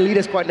going to actually lead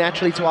us quite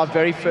naturally to our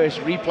very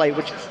first replay,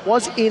 which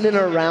was in and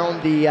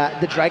around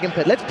the Dragon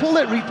Pit. Let's pull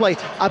that replay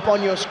up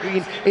on your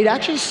screen. It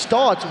actually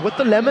starts with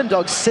the Lemon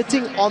Dogs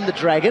sitting on the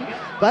Dragon,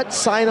 but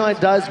Cyanide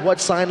does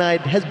what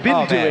Cyanide has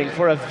been doing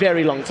for a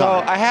very long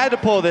time. So I had to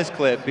pull this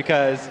clip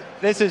because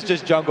this is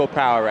just jungle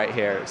power right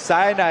here.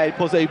 Cyanide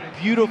pulls a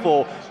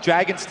beautiful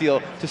Dragon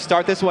Steel to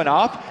start this one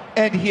off,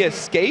 and he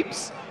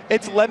escapes.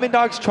 It's Lemon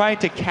Dogs trying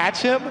to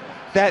catch him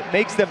that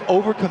makes them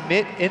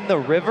overcommit in the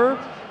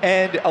river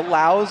and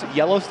allows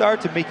Yellowstar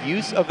to make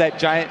use of that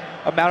giant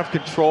amount of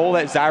control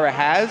that Zyra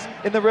has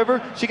in the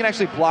river. She can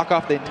actually block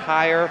off the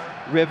entire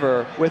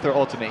river with her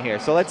ultimate here.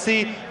 So let's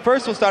see.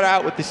 First, we'll start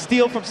out with the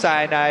steal from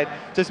Cyanide.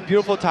 Just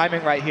beautiful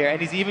timing right here. And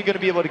he's even going to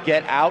be able to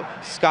get out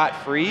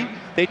scot-free.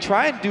 They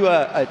try and do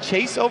a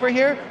chase over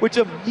here, which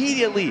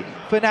immediately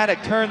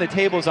Fnatic turn the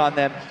tables on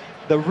them.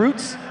 The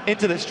roots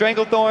into the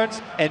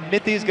Stranglethorns, and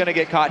Mithy is going to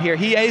get caught here.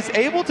 He is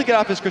able to get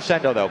off his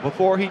crescendo, though,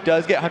 before he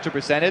does get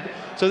 100%ed.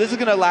 So this is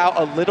going to allow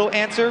a little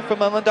answer from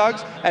Lemon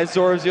Dogs as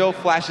Zorazio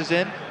flashes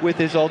in with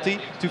his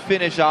ulti to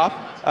finish off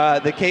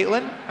the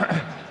Caitlyn.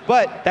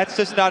 But that's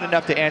just not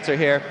enough to answer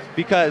here,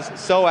 because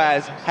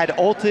Soaz had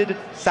ulted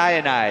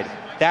Cyanide.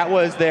 That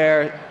was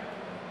their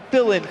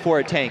fill-in for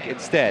a tank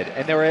instead,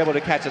 and they were able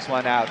to catch this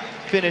one out,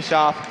 finish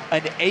off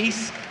an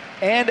ace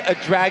and a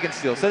Dragon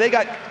Steel. So they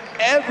got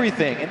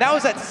everything, and that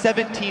was at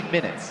 17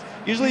 minutes.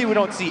 Usually we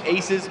don't see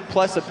aces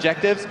plus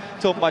objectives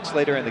till much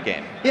later in the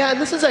game. Yeah, and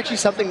this is actually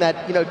something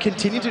that, you know,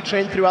 continued to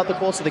trend throughout the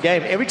course of the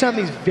game. Every time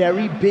these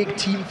very big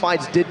team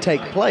fights did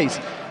take place,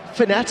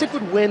 Fnatic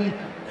would win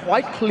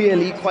quite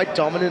clearly, quite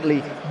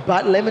dominantly,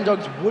 but Lemon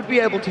Dogs would be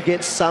able to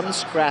get some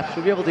scraps,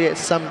 would be able to get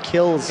some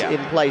kills in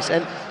place.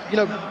 And, you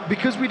know,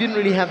 because we didn't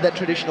really have that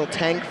traditional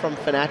tank from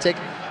Fnatic,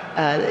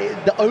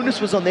 the onus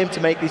was on them to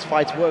make these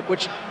fights work,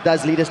 which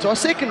does lead us to our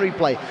second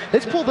replay.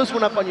 Let's pull this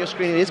one up on your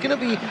screen. There's going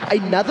to be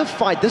another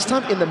fight, this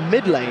time in the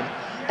mid lane,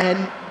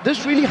 and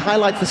this really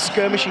highlights the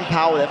skirmishing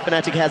power that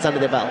Fnatic has under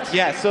their belt.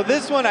 Yeah, so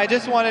this one I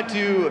just wanted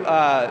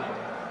to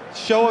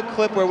show a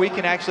clip where we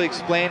can actually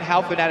explain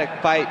how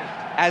Fnatic fight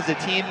as a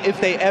team if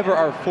they ever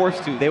are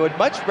forced to. They would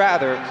much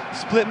rather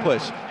split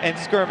push and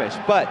skirmish,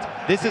 but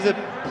this is a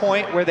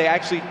point where they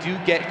actually do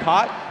get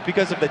caught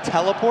because of the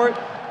teleport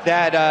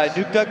that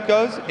Nukeduck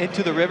goes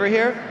into the river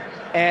here,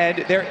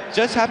 and they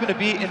just happen to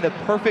be in the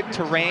perfect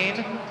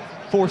terrain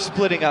for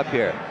splitting up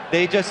here.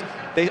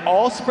 They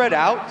all spread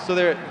out, so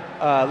their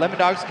Lemon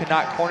Dogs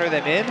cannot corner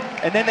them in,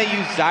 and then they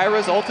use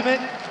Zyra's ultimate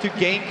to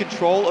gain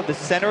control of the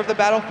center of the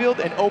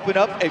battlefield and open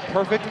up a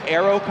perfect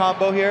arrow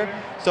combo here.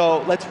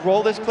 So let's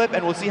roll this clip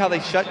and we'll see how they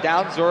shut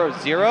down Zoro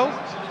Zero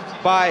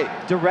by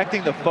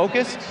directing the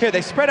focus. Here,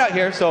 they spread out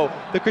here, so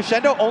the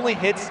crescendo only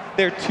hits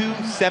their two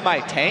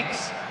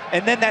semi-tanks,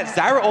 and then that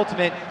Zyra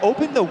ultimate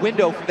opened the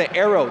window for the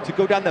arrow to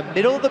go down the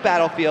middle of the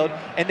battlefield,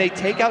 and they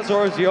take out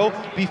Zoro Zero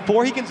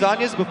before he can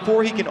Zhonya's,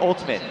 before he can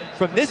ultimate.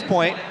 From this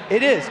point,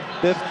 it is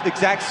the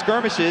exact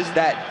skirmishes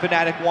that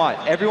Fnatic want.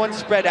 Everyone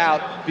spread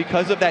out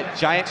because of that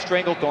giant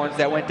Stranglethorns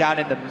that went down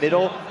in the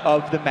middle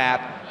of the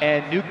map,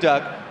 and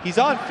Nukeduck, he's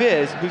on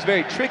Fizz, who's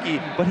very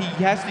tricky, but he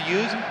has to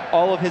use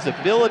all of his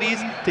abilities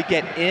to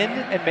get in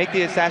and make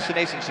the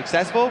assassination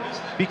successful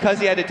because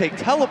he had to take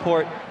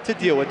teleport to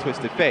deal with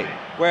Twisted Fate.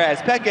 Whereas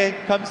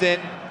Peke comes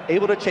in,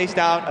 able to chase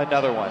down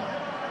another one.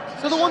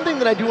 So the one thing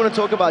that I do want to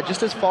talk about,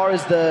 just as far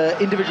as the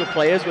individual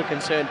players were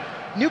concerned,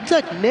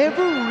 Nukeduck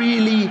never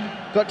really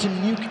got to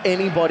nuke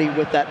anybody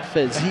with that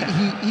Fizz.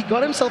 He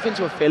got himself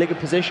into a fairly good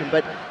position,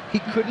 but he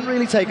couldn't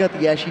really take out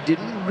the Ashe. He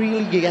didn't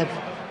really have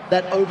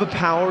that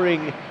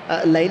overpowering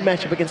lane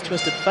matchup against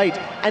Twisted Fate.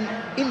 And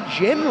in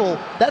general,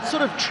 that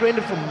sort of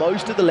trended for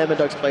most of the Lemon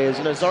Dogs players.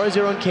 You know,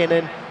 Zorazio and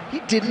Kennen,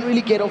 he didn't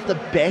really get off the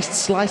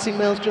best slicing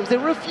maelstroms. There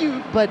were a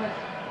few, but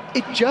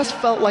it just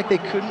felt like they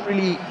couldn't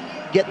really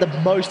get the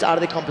most out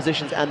of their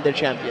compositions and their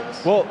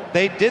champions. Well,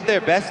 they did their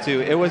best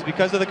to. It was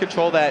because of the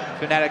control that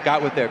Fnatic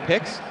got with their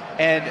picks,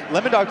 and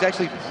Lemon Dogs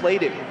actually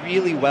played it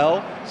really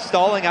well,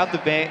 stalling out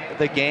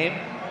the game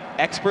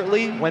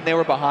expertly when they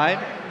were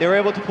behind. They were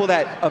able to pull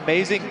that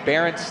amazing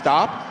Baron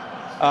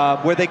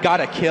stop where they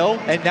got a kill,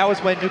 and that was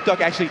when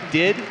Nukeduck actually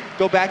did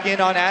go back in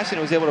on Ashe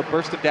and was able to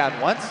burst him down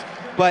once,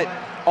 but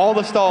all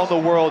the stall in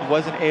the world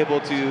wasn't able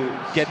to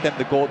get them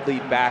the gold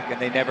lead back, and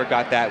they never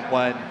got that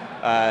one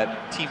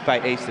team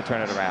fight ace to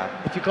turn it around.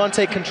 If you can't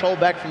take control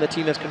back from the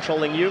team that's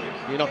controlling you,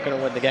 you're not going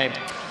to win the game.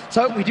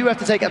 So we do have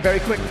to take a very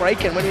quick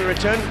break, and when we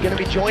return, we're going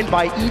to be joined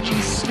by EG,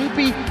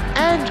 Snoopy,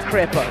 and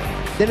Crepo.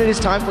 Then it is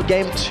time for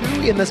game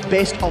 2 in this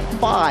best of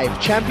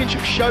 5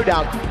 championship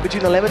showdown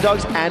between the Lemon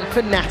Dogs and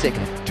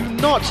Fnatic. Do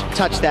not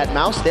touch that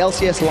mouse. The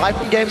LCS live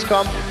from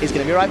Gamescom is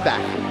going to be right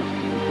back.